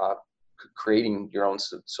problems by creating your own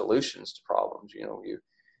solutions to problems. You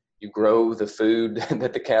grow the food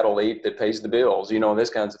that the cattle eat that pays the bills,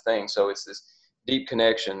 this kinds of things. So it's this deep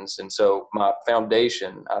connections. And so my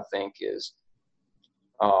foundation, I think, is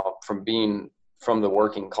from being from the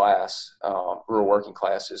working class, rural working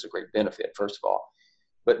class is a great benefit, first of all.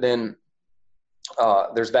 But then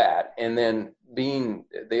there's that. And then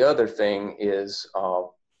the other thing is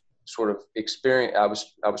sort of experience. I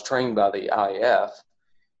was trained by the IAF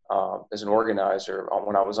as an organizer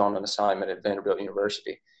when I was on an assignment at Vanderbilt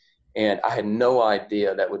University. And I had no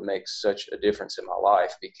idea that would make such a difference in my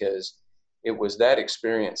life, because it was that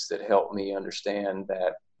experience that helped me understand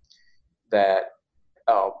that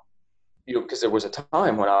because there was a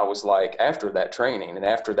time when I was like, after that training and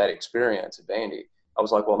after that experience at Vandy, I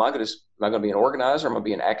was like, well, am I going to be an organizer? Am I going to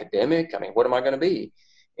be an academic? I mean, what am I going to be?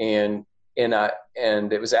 And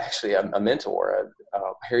it was actually a mentor,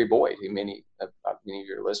 Harry Boyd, who many of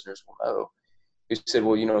your listeners will know, who said,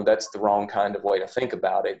 well, that's the wrong kind of way to think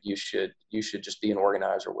about it. You should just be an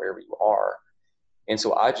organizer wherever you are. And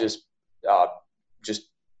so I just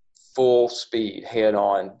full speed, head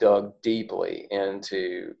on, dug deeply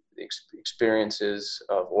into the experiences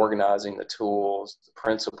of organizing, the tools, the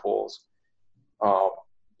principles. What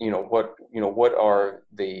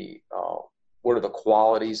are the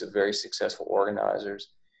qualities of very successful organizers?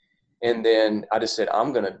 And then I just said,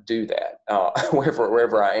 I'm going to do that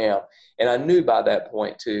wherever I am. And I knew by that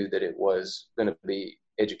point too that it was going to be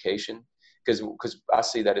education, because I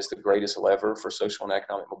see that as the greatest lever for social and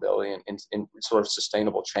economic mobility and sort of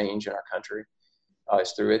sustainable change in our country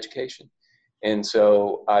is through education. And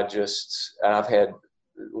so I've had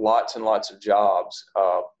lots and lots of jobs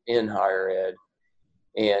in higher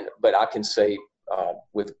ed, but I can say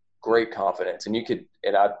with great confidence,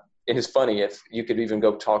 it's funny, if you could even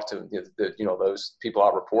go talk to those people I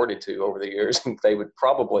reported to over the years, and they would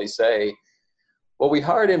probably say, well, we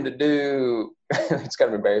hired him to do, it's kind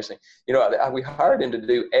of embarrassing. We hired him to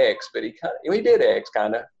do X, but he did X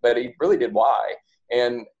kind of, but he really did Y.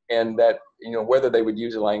 And that, whether they would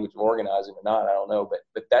use the language of organizing or not, I don't know,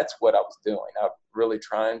 but that's what I was doing. I'm really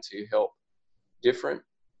trying to help different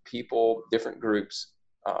people, different groups,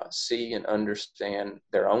 see and understand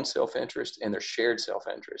their own self-interest and their shared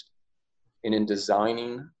self-interest. And in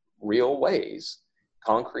designing real ways,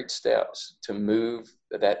 concrete steps to move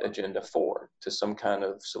that agenda forward to some kind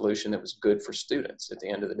of solution that was good for students at the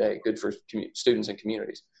end of the day, good for students and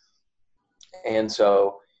communities. And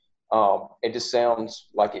so it just sounds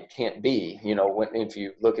like it can't be, if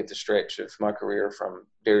you look at the stretch of my career from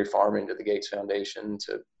dairy farming to the Gates Foundation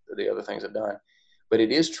to the other things I've done. But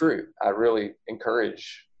it is true. I really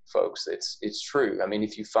encourage folks. It's true. I mean,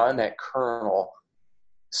 if you find that kernel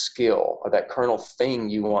skill or that kernel thing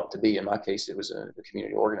you want to be, in my case, it was a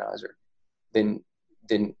community organizer, then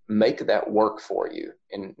make that work for you.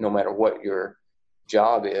 And no matter what your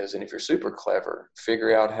job is, and if you're super clever,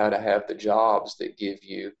 figure out how to have the jobs that give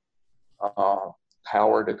you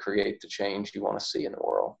power to create the change you want to see in the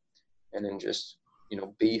world. And then just,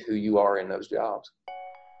 be who you are in those jobs.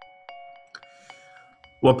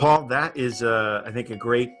 Well, Paul, that is, I think, a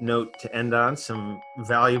great note to end on. Some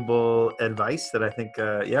valuable advice that I think,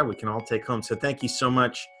 we can all take home. So thank you so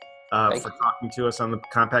much for talking to us on the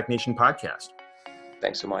Compact Nation podcast.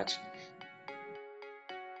 Thanks so much.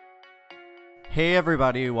 Hey,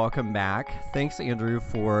 everybody. Welcome back. Thanks, Andrew,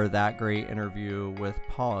 for that great interview with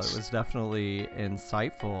Paul. It was definitely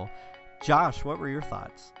insightful. Josh, what were your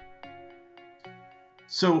thoughts?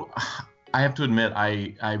 So I have to admit,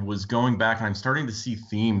 I was going back and I'm starting to see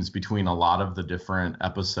themes between a lot of the different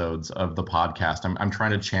episodes of the podcast. I'm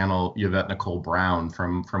trying to channel Yvette Nicole Brown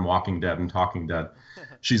from Walking Dead and Talking Dead.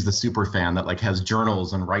 She's the super fan that has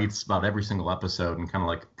journals and writes about every single episode and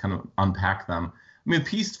kind of unpack them. I mean, the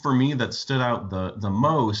piece for me that stood out the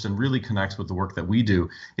most and really connects with the work that we do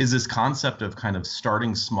is this concept of kind of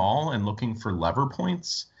starting small and looking for lever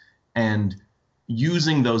points and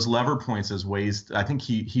using those lever points as ways. I think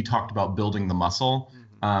he talked about building the muscle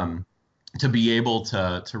to be able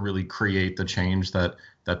to really create the change that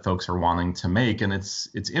folks are wanting to make. And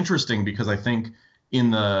it's interesting because I think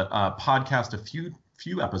in the podcast a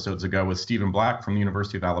few episodes ago with Stephen Black from the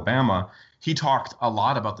University of Alabama, he talked a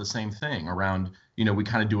lot about the same thing around, we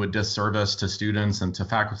kind of do a disservice to students and to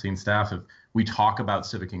faculty and staff if we talk about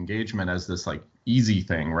civic engagement as this easy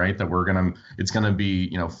thing, right? That it's gonna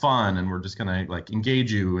be, fun and we're just gonna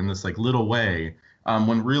engage you in this little way,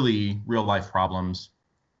 when really real life problems,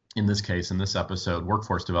 in this case, in this episode,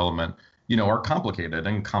 workforce development, are complicated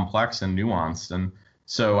and complex and nuanced. And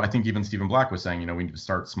so I think even Stephen Black was saying, we need to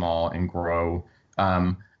start small and grow.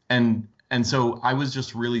 And so I was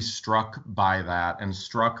just really struck by that and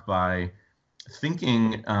struck by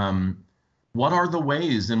thinking, what are the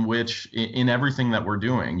ways in which in everything that we're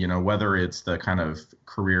doing, whether it's the kind of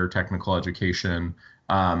career technical education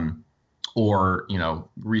or,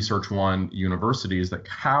 Research One universities,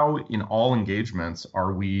 how in all engagements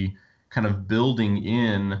are we kind of building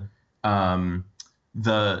in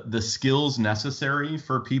the skills necessary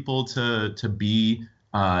for people to be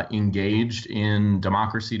engaged in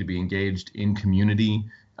democracy, to be engaged in community.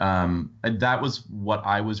 That was what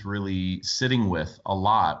I was really sitting with a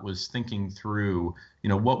lot, was thinking through,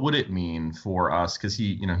 what would it mean for us? Because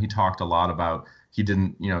he talked a lot about,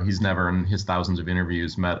 he's never in his thousands of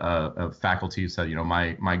interviews met a faculty who said,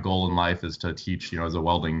 my goal in life is to teach, as a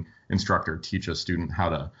welding instructor, teach a student how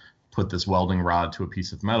to put this welding rod to a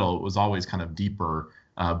piece of metal. It was always kind of deeper,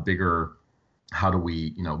 bigger. How do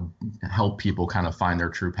we, help people kind of find their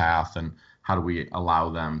true path, and how do we allow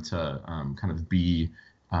them to kind of be,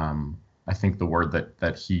 I think the word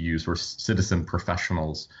that he used were citizen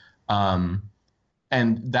professionals.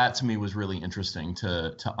 And that to me was really interesting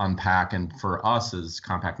to unpack, and for us as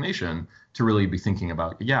Compact Nation to really be thinking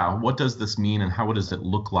about, what does this mean and how does it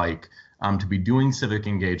look like to be doing civic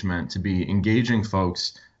engagement, to be engaging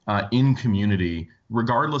folks in community,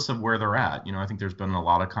 regardless of where they're at. I think there's been a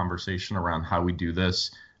lot of conversation around how we do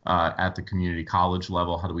this at the community college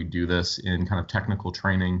level. How do we do this in kind of technical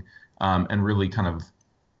training, and really kind of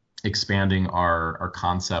expanding our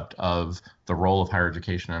concept of the role of higher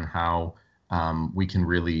education and how we can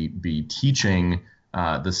really be teaching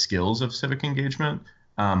the skills of civic engagement,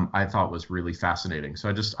 I thought was really fascinating.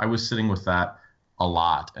 So I was sitting with that a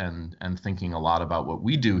lot and thinking a lot about what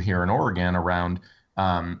we do here in Oregon around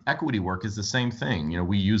equity work is the same thing.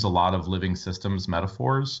 We use a lot of living systems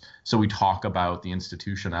metaphors. So we talk about the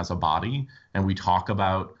institution as a body, and we talk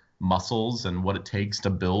about muscles and what it takes to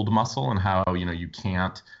build muscle, and how, you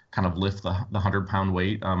can't kind of lift the 100-pound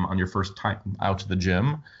weight on your first time out to the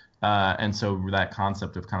gym. And so that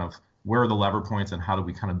concept of kind of where are the lever points and how do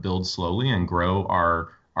we kind of build slowly and grow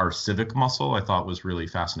our civic muscle, I thought was really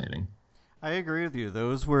fascinating. I agree with you.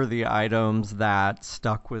 Those were the items that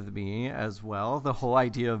stuck with me as well. The whole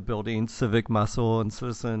idea of building civic muscle and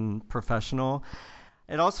citizen professional.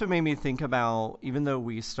 It also made me think about, even though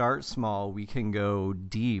we start small, we can go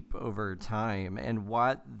deep over time. And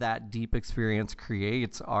what that deep experience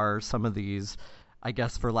creates are some of these, I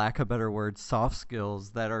guess, for lack of better words, soft skills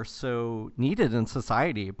that are so needed in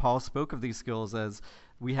society. Paul spoke of these skills as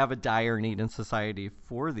we have a dire need in society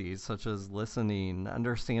for these, such as listening,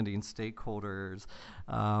 understanding stakeholders,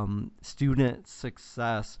 student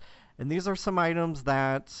success. And these are some items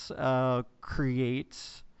that create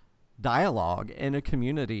dialogue in a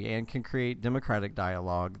community and can create democratic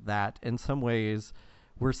dialogue that in some ways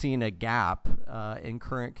we're seeing a gap in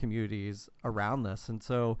current communities around this. And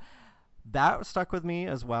so that stuck with me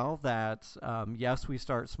as well, that yes, we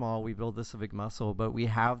start small, we build the civic muscle, but we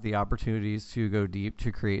have the opportunities to go deep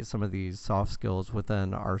to create some of these soft skills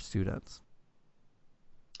within our students.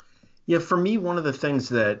 Yeah, for me, one of the things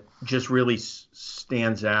that just really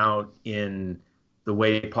stands out in the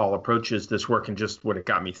way Paul approaches this work, and just what it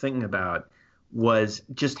got me thinking about, was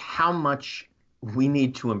just how much we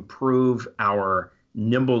need to improve our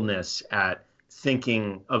nimbleness at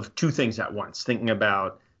thinking of two things at once, thinking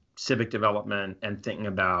about civic development and thinking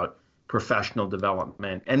about professional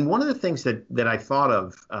development. And one of the things that I thought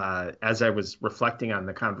of as I was reflecting on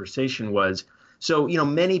the conversation was, so,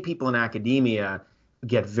 many people in academia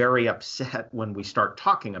get very upset when we start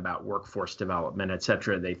talking about workforce development, et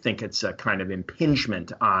cetera. They think it's a kind of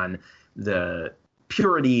impingement on the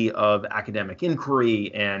purity of academic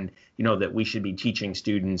inquiry, and, that we should be teaching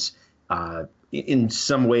students in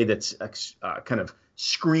some way that's kind of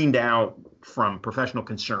screened out from professional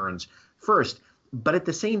concerns first. But at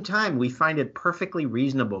the same time, we find it perfectly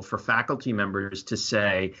reasonable for faculty members to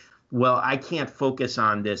say, well, I can't focus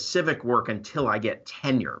on this civic work until I get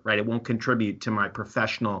tenure, right? It won't contribute to my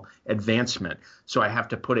professional advancement, so I have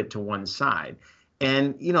to put it to one side.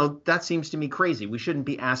 And, that seems to me crazy. We shouldn't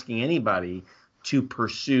be asking anybody to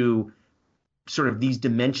pursue sort of these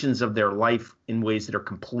dimensions of their life in ways that are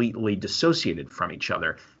completely dissociated from each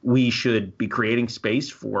other. We should be creating space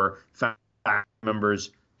for faculty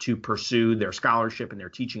members to pursue their scholarship and their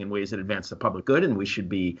teaching in ways that advance the public good, and we should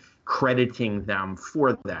be crediting them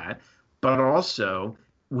for that. But also,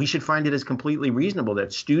 we should find it as completely reasonable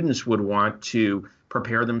that students would want to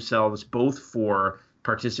prepare themselves both for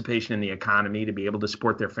participation in the economy, to be able to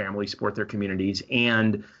support their families, support their communities,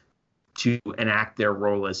 and to enact their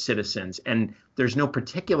role as citizens. And there's no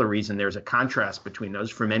particular reason there's a contrast between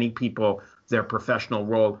those. For many people, their professional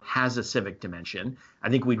role has a civic dimension. I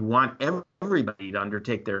think we'd want everybody to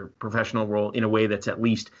undertake their professional role in a way that's at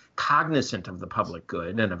least cognizant of the public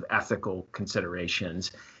good and of ethical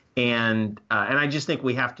considerations. And I just think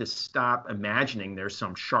we have to stop imagining there's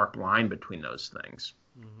some sharp line between those things.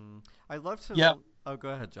 Mm-hmm. I'd love to. Yeah. Oh, go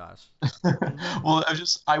ahead, Josh. Well,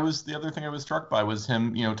 the other thing I was struck by was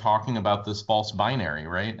him, talking about this false binary,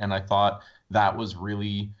 right? And I thought that was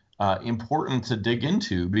really important to dig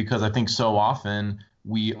into, because I think so often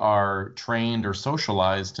we are trained or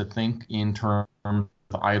socialized to think in terms of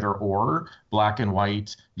either or, black and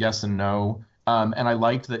white, yes and no. And I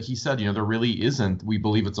liked that he said, there really isn't. We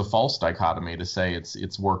believe it's a false dichotomy to say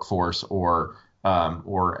it's workforce or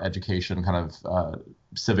education, kind of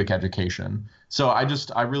civic education. So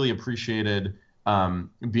I really appreciated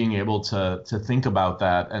being able to think about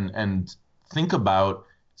that and think about,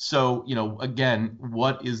 so, again,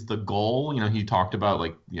 what is the goal? He talked about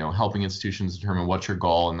helping institutions determine what's your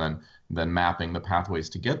goal, and then mapping the pathways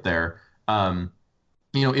to get there.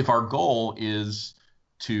 If our goal is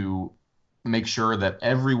to make sure that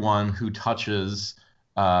everyone who touches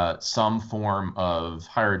some form of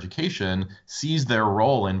higher education sees their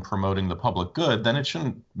role in promoting the public good, then it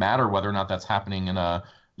shouldn't matter whether or not that's happening in a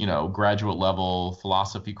graduate level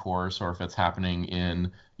philosophy course, or if it's happening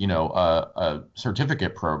in a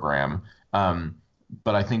certificate program.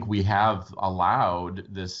 But I think we have allowed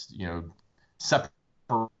this separation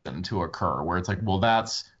to occur, where it's like, well,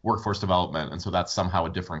 that's workforce development, and so that's somehow a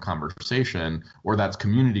different conversation, or that's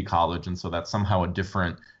community college, and so that's somehow a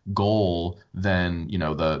different goal than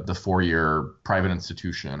the four-year private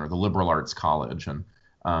institution or the liberal arts college. And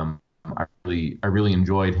I really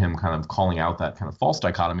enjoyed him kind of calling out that kind of false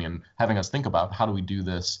dichotomy and having us think about how do we do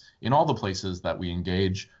this in all the places that we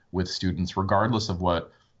engage with students, regardless of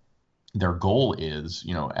what their goal is,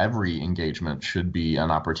 every engagement should be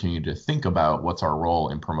an opportunity to think about what's our role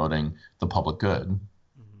in promoting the public good.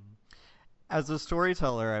 Mhm. As a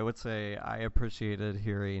storyteller, I would say I appreciated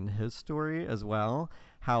hearing his story as well.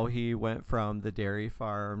 How he went from the dairy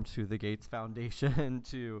farm to the Gates Foundation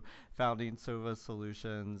to founding Sova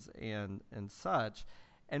Solutions and such.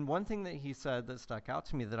 And one thing that he said that stuck out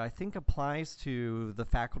to me that I think applies to the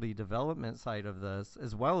faculty development side of this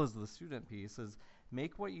as well as the student piece is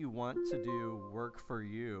make what you want to do work for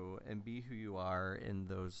you and be who you are in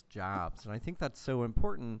those jobs. And I think that's so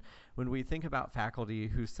important when we think about faculty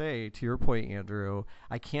who say, to your point, Andrew,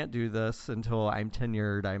 I can't do this until I'm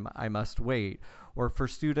tenured, I must wait. Or for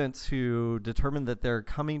students who determine that they're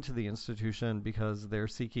coming to the institution because they're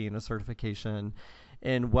seeking a certification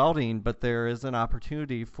in welding, but there is an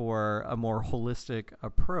opportunity for a more holistic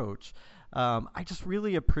approach. I just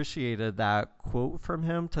really appreciated that quote from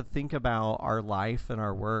him to think about our life and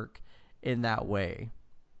our work in that way.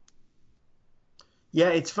 Yeah,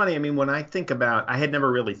 it's funny. I mean, when I think about, I had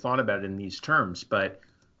never really thought about it in these terms, but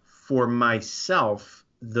for myself,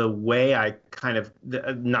 the way I kind of,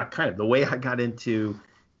 not kind of, the way I got into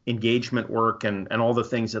engagement work and all the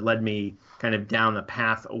things that led me kind of down the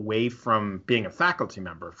path away from being a faculty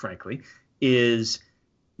member, frankly, is,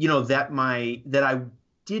 that I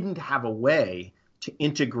didn't have a way to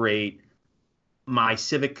integrate my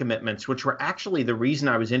civic commitments, which were actually the reason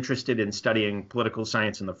I was interested in studying political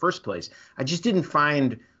science in the first place. I just didn't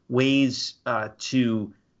find ways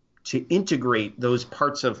to integrate those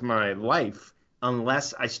parts of my life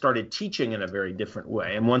unless I started teaching in a very different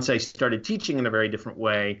way. And once I started teaching in a very different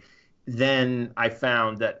way, then I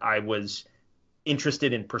found that I was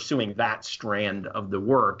interested in pursuing that strand of the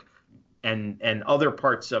work, and other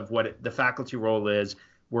parts of what the faculty role is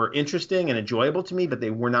were interesting and enjoyable to me, but they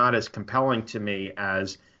were not as compelling to me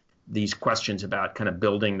as these questions about kind of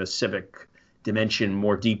building the civic dimension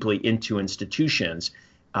more deeply into institutions.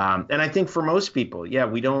 And I think for most people, yeah,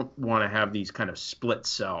 we don't want to have these kind of split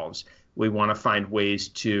selves. We want to find ways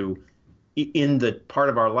to, in the part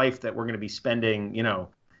of our life that we're going to be spending,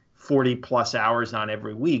 40 plus hours on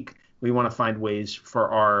every week, we want to find ways for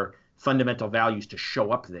our fundamental values to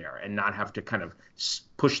show up there and not have to kind of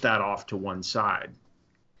push that off to one side.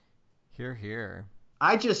 Hear, hear.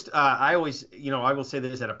 I always, I will say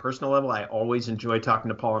this at a personal level. I always enjoy talking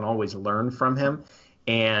to Paul and always learn from him.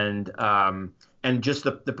 And just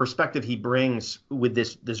the perspective he brings with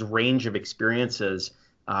this range of experiences.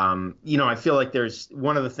 I feel like there's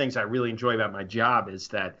one of the things I really enjoy about my job is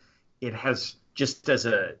that it has just as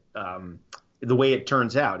the way it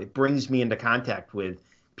turns out, it brings me into contact with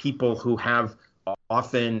people who have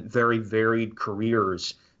often very varied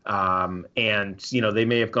careers. And they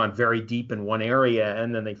may have gone very deep in one area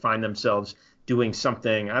and then they find themselves doing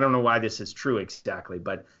something. I don't know why this is true exactly,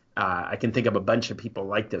 but I can think of a bunch of people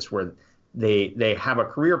like this where they have a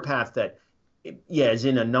career path that is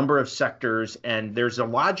in a number of sectors and there's a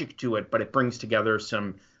logic to it, but it brings together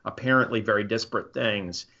some apparently very disparate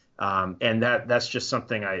things. And that's just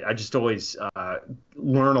something I just always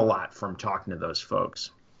learn a lot from talking to those folks.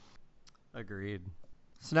 Agreed.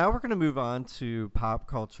 So now we're going to move on to Pop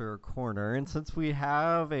Culture Corner. And since we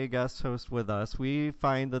have a guest host with us, we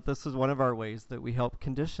find that this is one of our ways that we help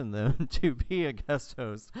condition them to be a guest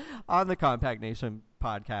host on the Compact Nation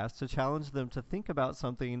podcast, to challenge them to think about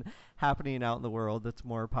something happening out in the world that's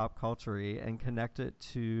more pop culture-y and connect it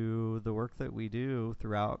to the work that we do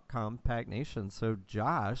throughout Compact Nation. So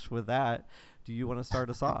Josh, with that, do you want to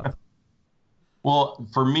start us off? Well,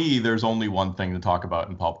 for me, there's only one thing to talk about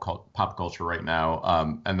in pop culture right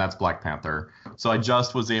now, and that's Black Panther. So I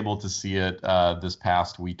just was able to see it this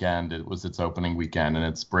past weekend. It was its opening weekend, and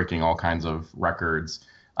it's breaking all kinds of records.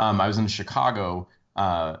 I was in Chicago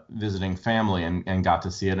visiting family and got to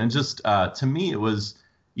see it. And just to me, it was,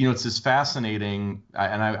 it's this fascinating,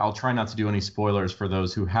 and I'll try not to do any spoilers for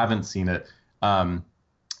those who haven't seen it.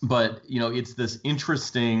 But, it's this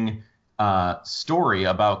interesting story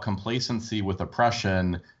about complacency with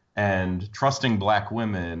oppression and trusting Black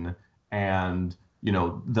women and,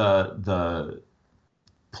 the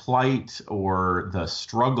plight or the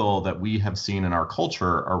struggle that we have seen in our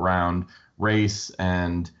culture around race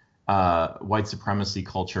and white supremacy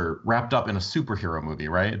culture wrapped up in a superhero movie,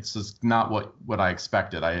 right? It's just not what I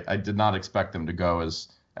expected. I did not expect them to go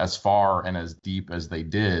as far and as deep as they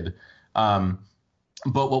did.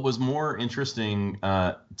 But what was more interesting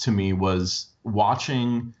to me was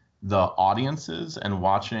watching the audiences and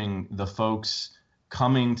watching the folks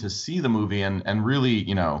coming to see the movie and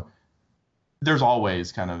really, there's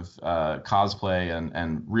always kind of cosplay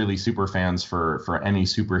and really super fans for any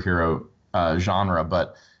superhero genre.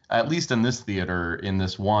 But at least in this theater, in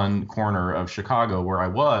this one corner of Chicago where I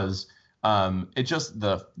was, it just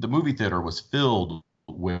the movie theater was filled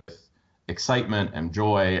with excitement and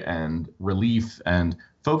joy and relief, and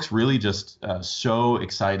folks really just so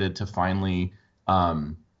excited to finally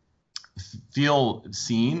feel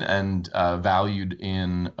seen and valued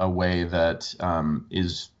in a way that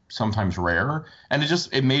is sometimes rare. And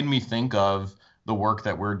it made me think of the work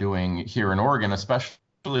that we're doing here in Oregon,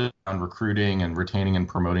 especially on recruiting and retaining and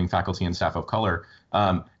promoting faculty and staff of color.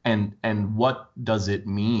 And what does it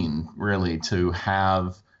mean really to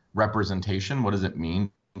have representation? What does it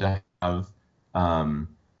mean to have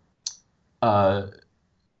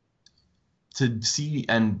to see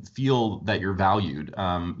and feel that you're valued,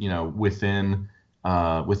 within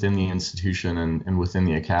the institution and within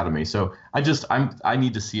the academy. So I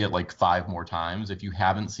need to see it like 5 more times. If you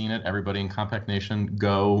haven't seen it, everybody in Compact Nation,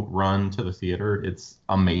 go run to the theater. It's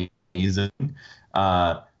amazing.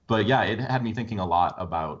 But yeah, it had me thinking a lot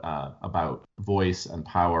about voice and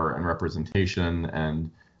power and representation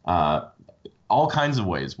and all kinds of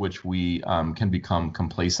ways which we can become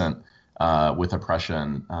complacent with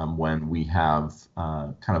oppression when we have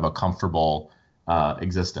kind of a comfortable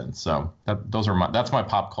existence. So that's my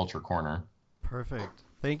pop culture corner. Perfect.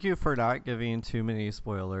 Thank you for not giving too many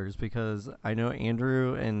spoilers, because I know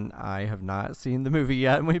Andrew and I have not seen the movie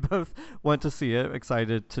yet, and we both want to see it,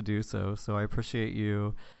 excited to do so. So I appreciate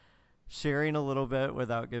you sharing a little bit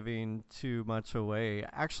without giving too much away.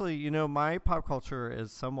 Actually, my pop culture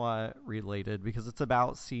is somewhat related because it's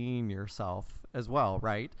about seeing yourself as well,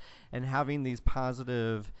 right? And having these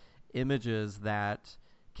positive images that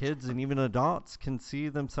kids and even adults can see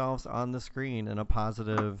themselves on the screen in a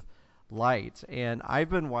positive light. And I've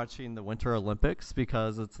been watching the Winter Olympics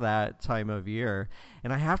because it's that time of year.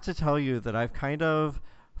 And I have to tell you that I've kind of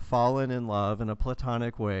fallen in love in a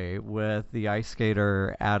platonic way with the ice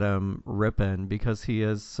skater Adam Rippon, because he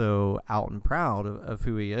is so out and proud of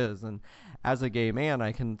who he is. And as a gay man,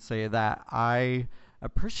 I can say that I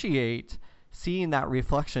appreciate seeing that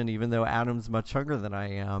reflection, even though Adam's much younger than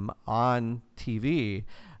I am, on TV.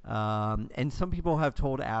 And some people have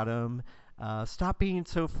told Adam, stop being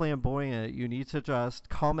so flamboyant. You need to just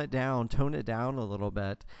calm it down, tone it down a little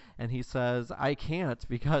bit. And he says, I can't,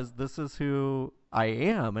 because this is who I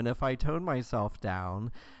am. And if I tone myself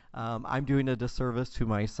down, I'm doing a disservice to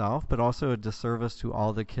myself, but also a disservice to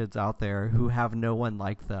all the kids out there who have no one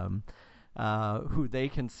like them, who they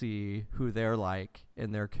can see who they're like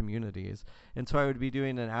in their communities. And so I would be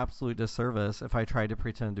doing an absolute disservice if I tried to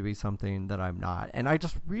pretend to be something that I'm not. And I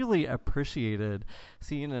just really appreciated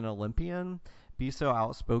seeing an Olympian be so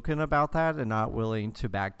outspoken about that and not willing to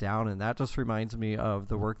back down. And that just reminds me of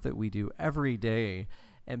the work that we do every day,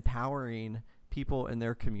 empowering people in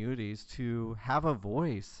their communities to have a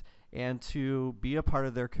voice and to be a part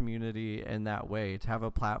of their community in that way, to have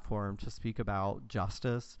a platform to speak about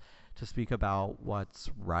justice, to speak about what's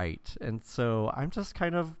right. And so I'm just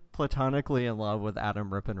kind of platonically in love with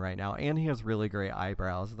Adam Rippon right now, and he has really great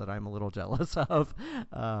eyebrows that I'm a little jealous of.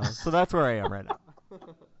 So that's where I am right now.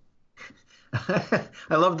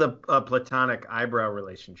 I love the platonic eyebrow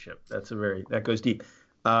relationship. That goes deep.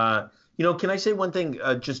 Can I say one thing,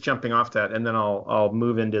 just jumping off that, and then I'll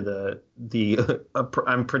move into the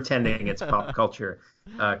I'm pretending it's pop culture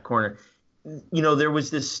corner. There was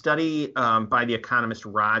this study by the economist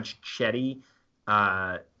Raj Chetty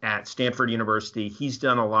at Stanford University. He's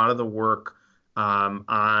done a lot of the work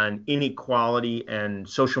on inequality and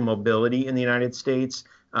social mobility in the United States.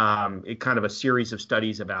 It kind of a series of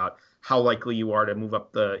studies about how likely you are to move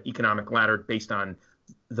up the economic ladder based on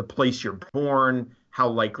the place you're born, how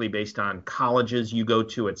likely based on colleges you go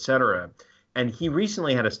to, et cetera. And he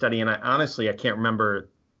recently had a study, and I can't remember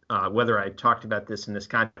whether I talked about this in this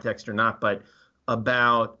context or not, but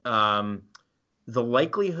about the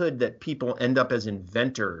likelihood that people end up as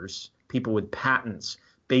inventors, people with patents,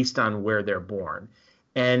 based on where they're born.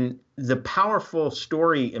 And the powerful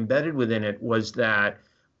story embedded within it was that,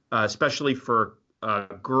 especially for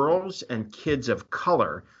girls and kids of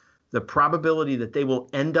color, the probability that they will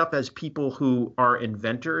end up as people who are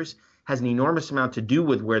inventors has an enormous amount to do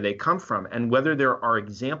with where they come from and whether there are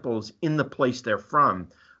examples in the place they're from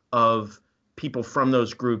of people from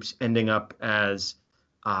those groups ending up as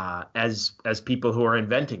people who are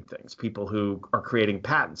inventing things, people who are creating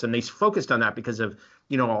patents. And they focused on that because of,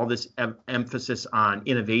 all this emphasis on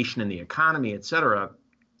innovation in the economy, et cetera.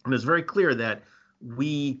 And it's very clear that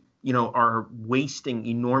we, are wasting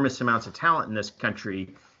enormous amounts of talent in this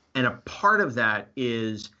country. And a part of that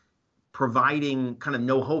is providing kind of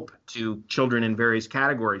no hope to children in various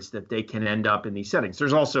categories that they can end up in these settings.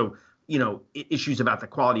 There's also, issues about the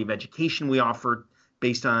quality of education we offer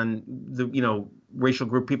based on the, racial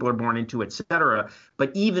group people are born into, et cetera.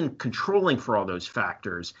 But even controlling for all those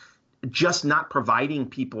factors, just not providing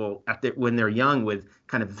people when they're young with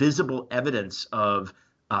kind of visible evidence of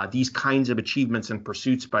these kinds of achievements and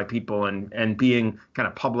pursuits by people, and being kind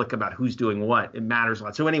of public about who's doing what, it matters a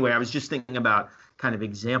lot. So anyway, I was just thinking about kind of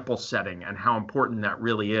example setting and how important that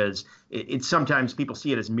really is. It's sometimes people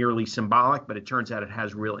see it as merely symbolic, but it turns out it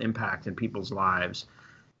has real impact in people's lives.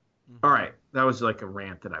 Mm-hmm. All right, that was like a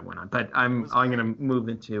rant that I went on, but I'm going to move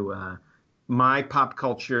into my pop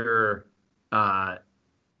culture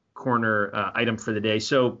corner item for the day.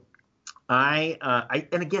 So and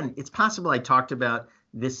again, it's possible I talked about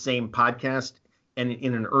this same podcast and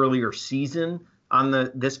in an earlier season on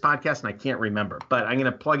this podcast, and I can't remember, but I'm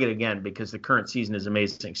going to plug it again because the current season is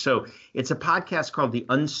amazing. So it's a podcast called The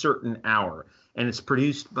Uncertain Hour, and it's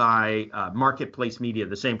produced by Marketplace Media,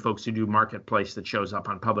 the same folks who do Marketplace that shows up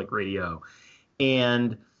on public radio.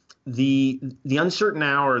 And the Uncertain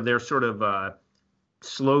Hour, their sort of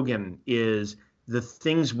slogan is, the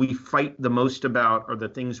things we fight the most about are the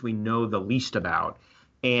things we know the least about.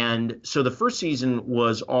 And so the first season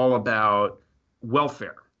was all about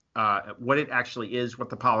welfare, what it actually is, what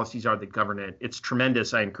the policies are that govern it. It's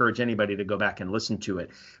tremendous. I encourage anybody to go back and listen to it.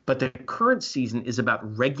 But the current season is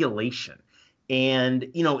about regulation. And,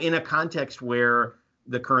 in a context where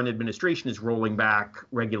the current administration is rolling back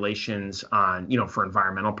regulations on, for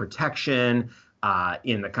environmental protection,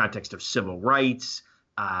 in the context of civil rights,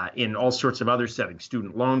 in all sorts of other settings,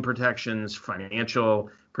 student loan protections,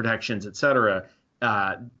 financial protections, et cetera.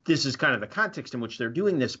 This is kind of the context in which they're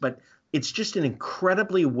doing this, but it's just an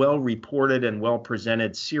incredibly well-reported and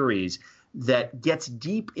well-presented series that gets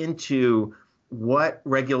deep into what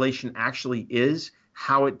regulation actually is,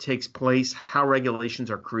 how it takes place, how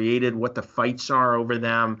regulations are created, what the fights are over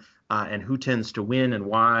them, and who tends to win and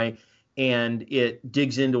why. And it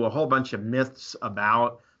digs into a whole bunch of myths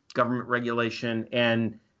about government regulation.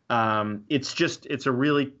 And it's a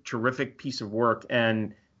really terrific piece of work.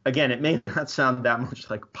 And again, it may not sound that much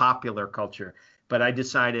like popular culture, but I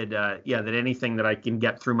decided, that anything that I can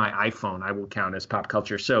get through my iPhone, I will count as pop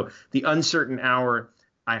culture. So The Uncertain Hour,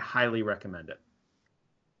 I highly recommend it.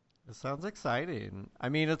 It sounds exciting. I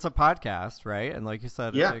mean, it's a podcast, right? And like you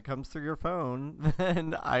said, if it comes through your phone,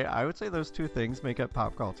 then I would say those two things make up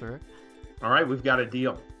pop culture. All right, we've got a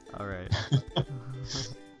deal. All right.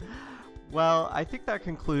 Well, I think that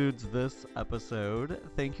concludes this episode.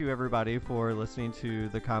 Thank you, everybody, for listening to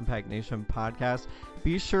the Compact Nation podcast.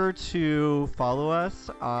 Be sure to follow us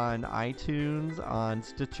on iTunes, on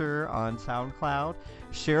Stitcher, on SoundCloud.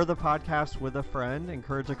 Share the podcast with a friend.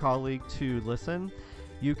 Encourage a colleague to listen.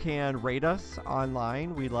 You can rate us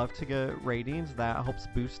online. We love to get ratings. That helps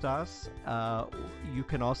boost us. You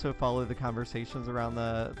can also follow the conversations around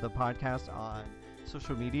the podcast on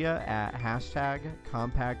social media at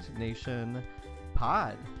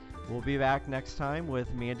 #CompactNationPod. We'll be back next time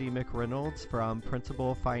with Mandy McReynolds from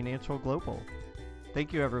Principal Financial Global.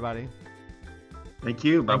 Thank you, everybody. Thank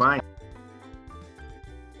you. Bye-bye.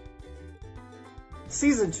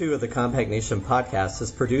 Season 2 of the Compact Nation podcast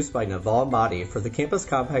is produced by Naval Mahdi for the Campus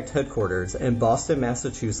Compact headquarters in Boston,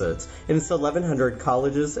 Massachusetts, and its 1,100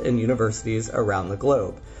 colleges and universities around the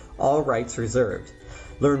globe. All rights reserved.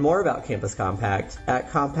 Learn more about Campus Compact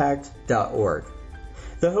at compact.org.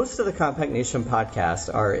 The hosts of the Compact Nation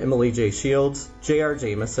podcast are Emily J. Shields, J.R.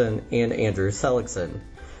 Jameson, and Andrew Seligson.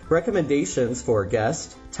 Recommendations for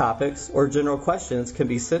guests, topics, or general questions can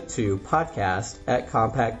be sent to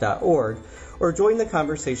podcast@compact.org or join the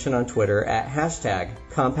conversation on Twitter at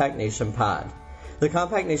 #CompactNationPod. The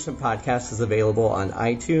Compact Nation podcast is available on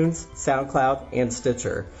iTunes, SoundCloud, and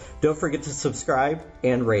Stitcher. Don't forget to subscribe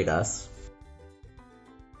and rate us.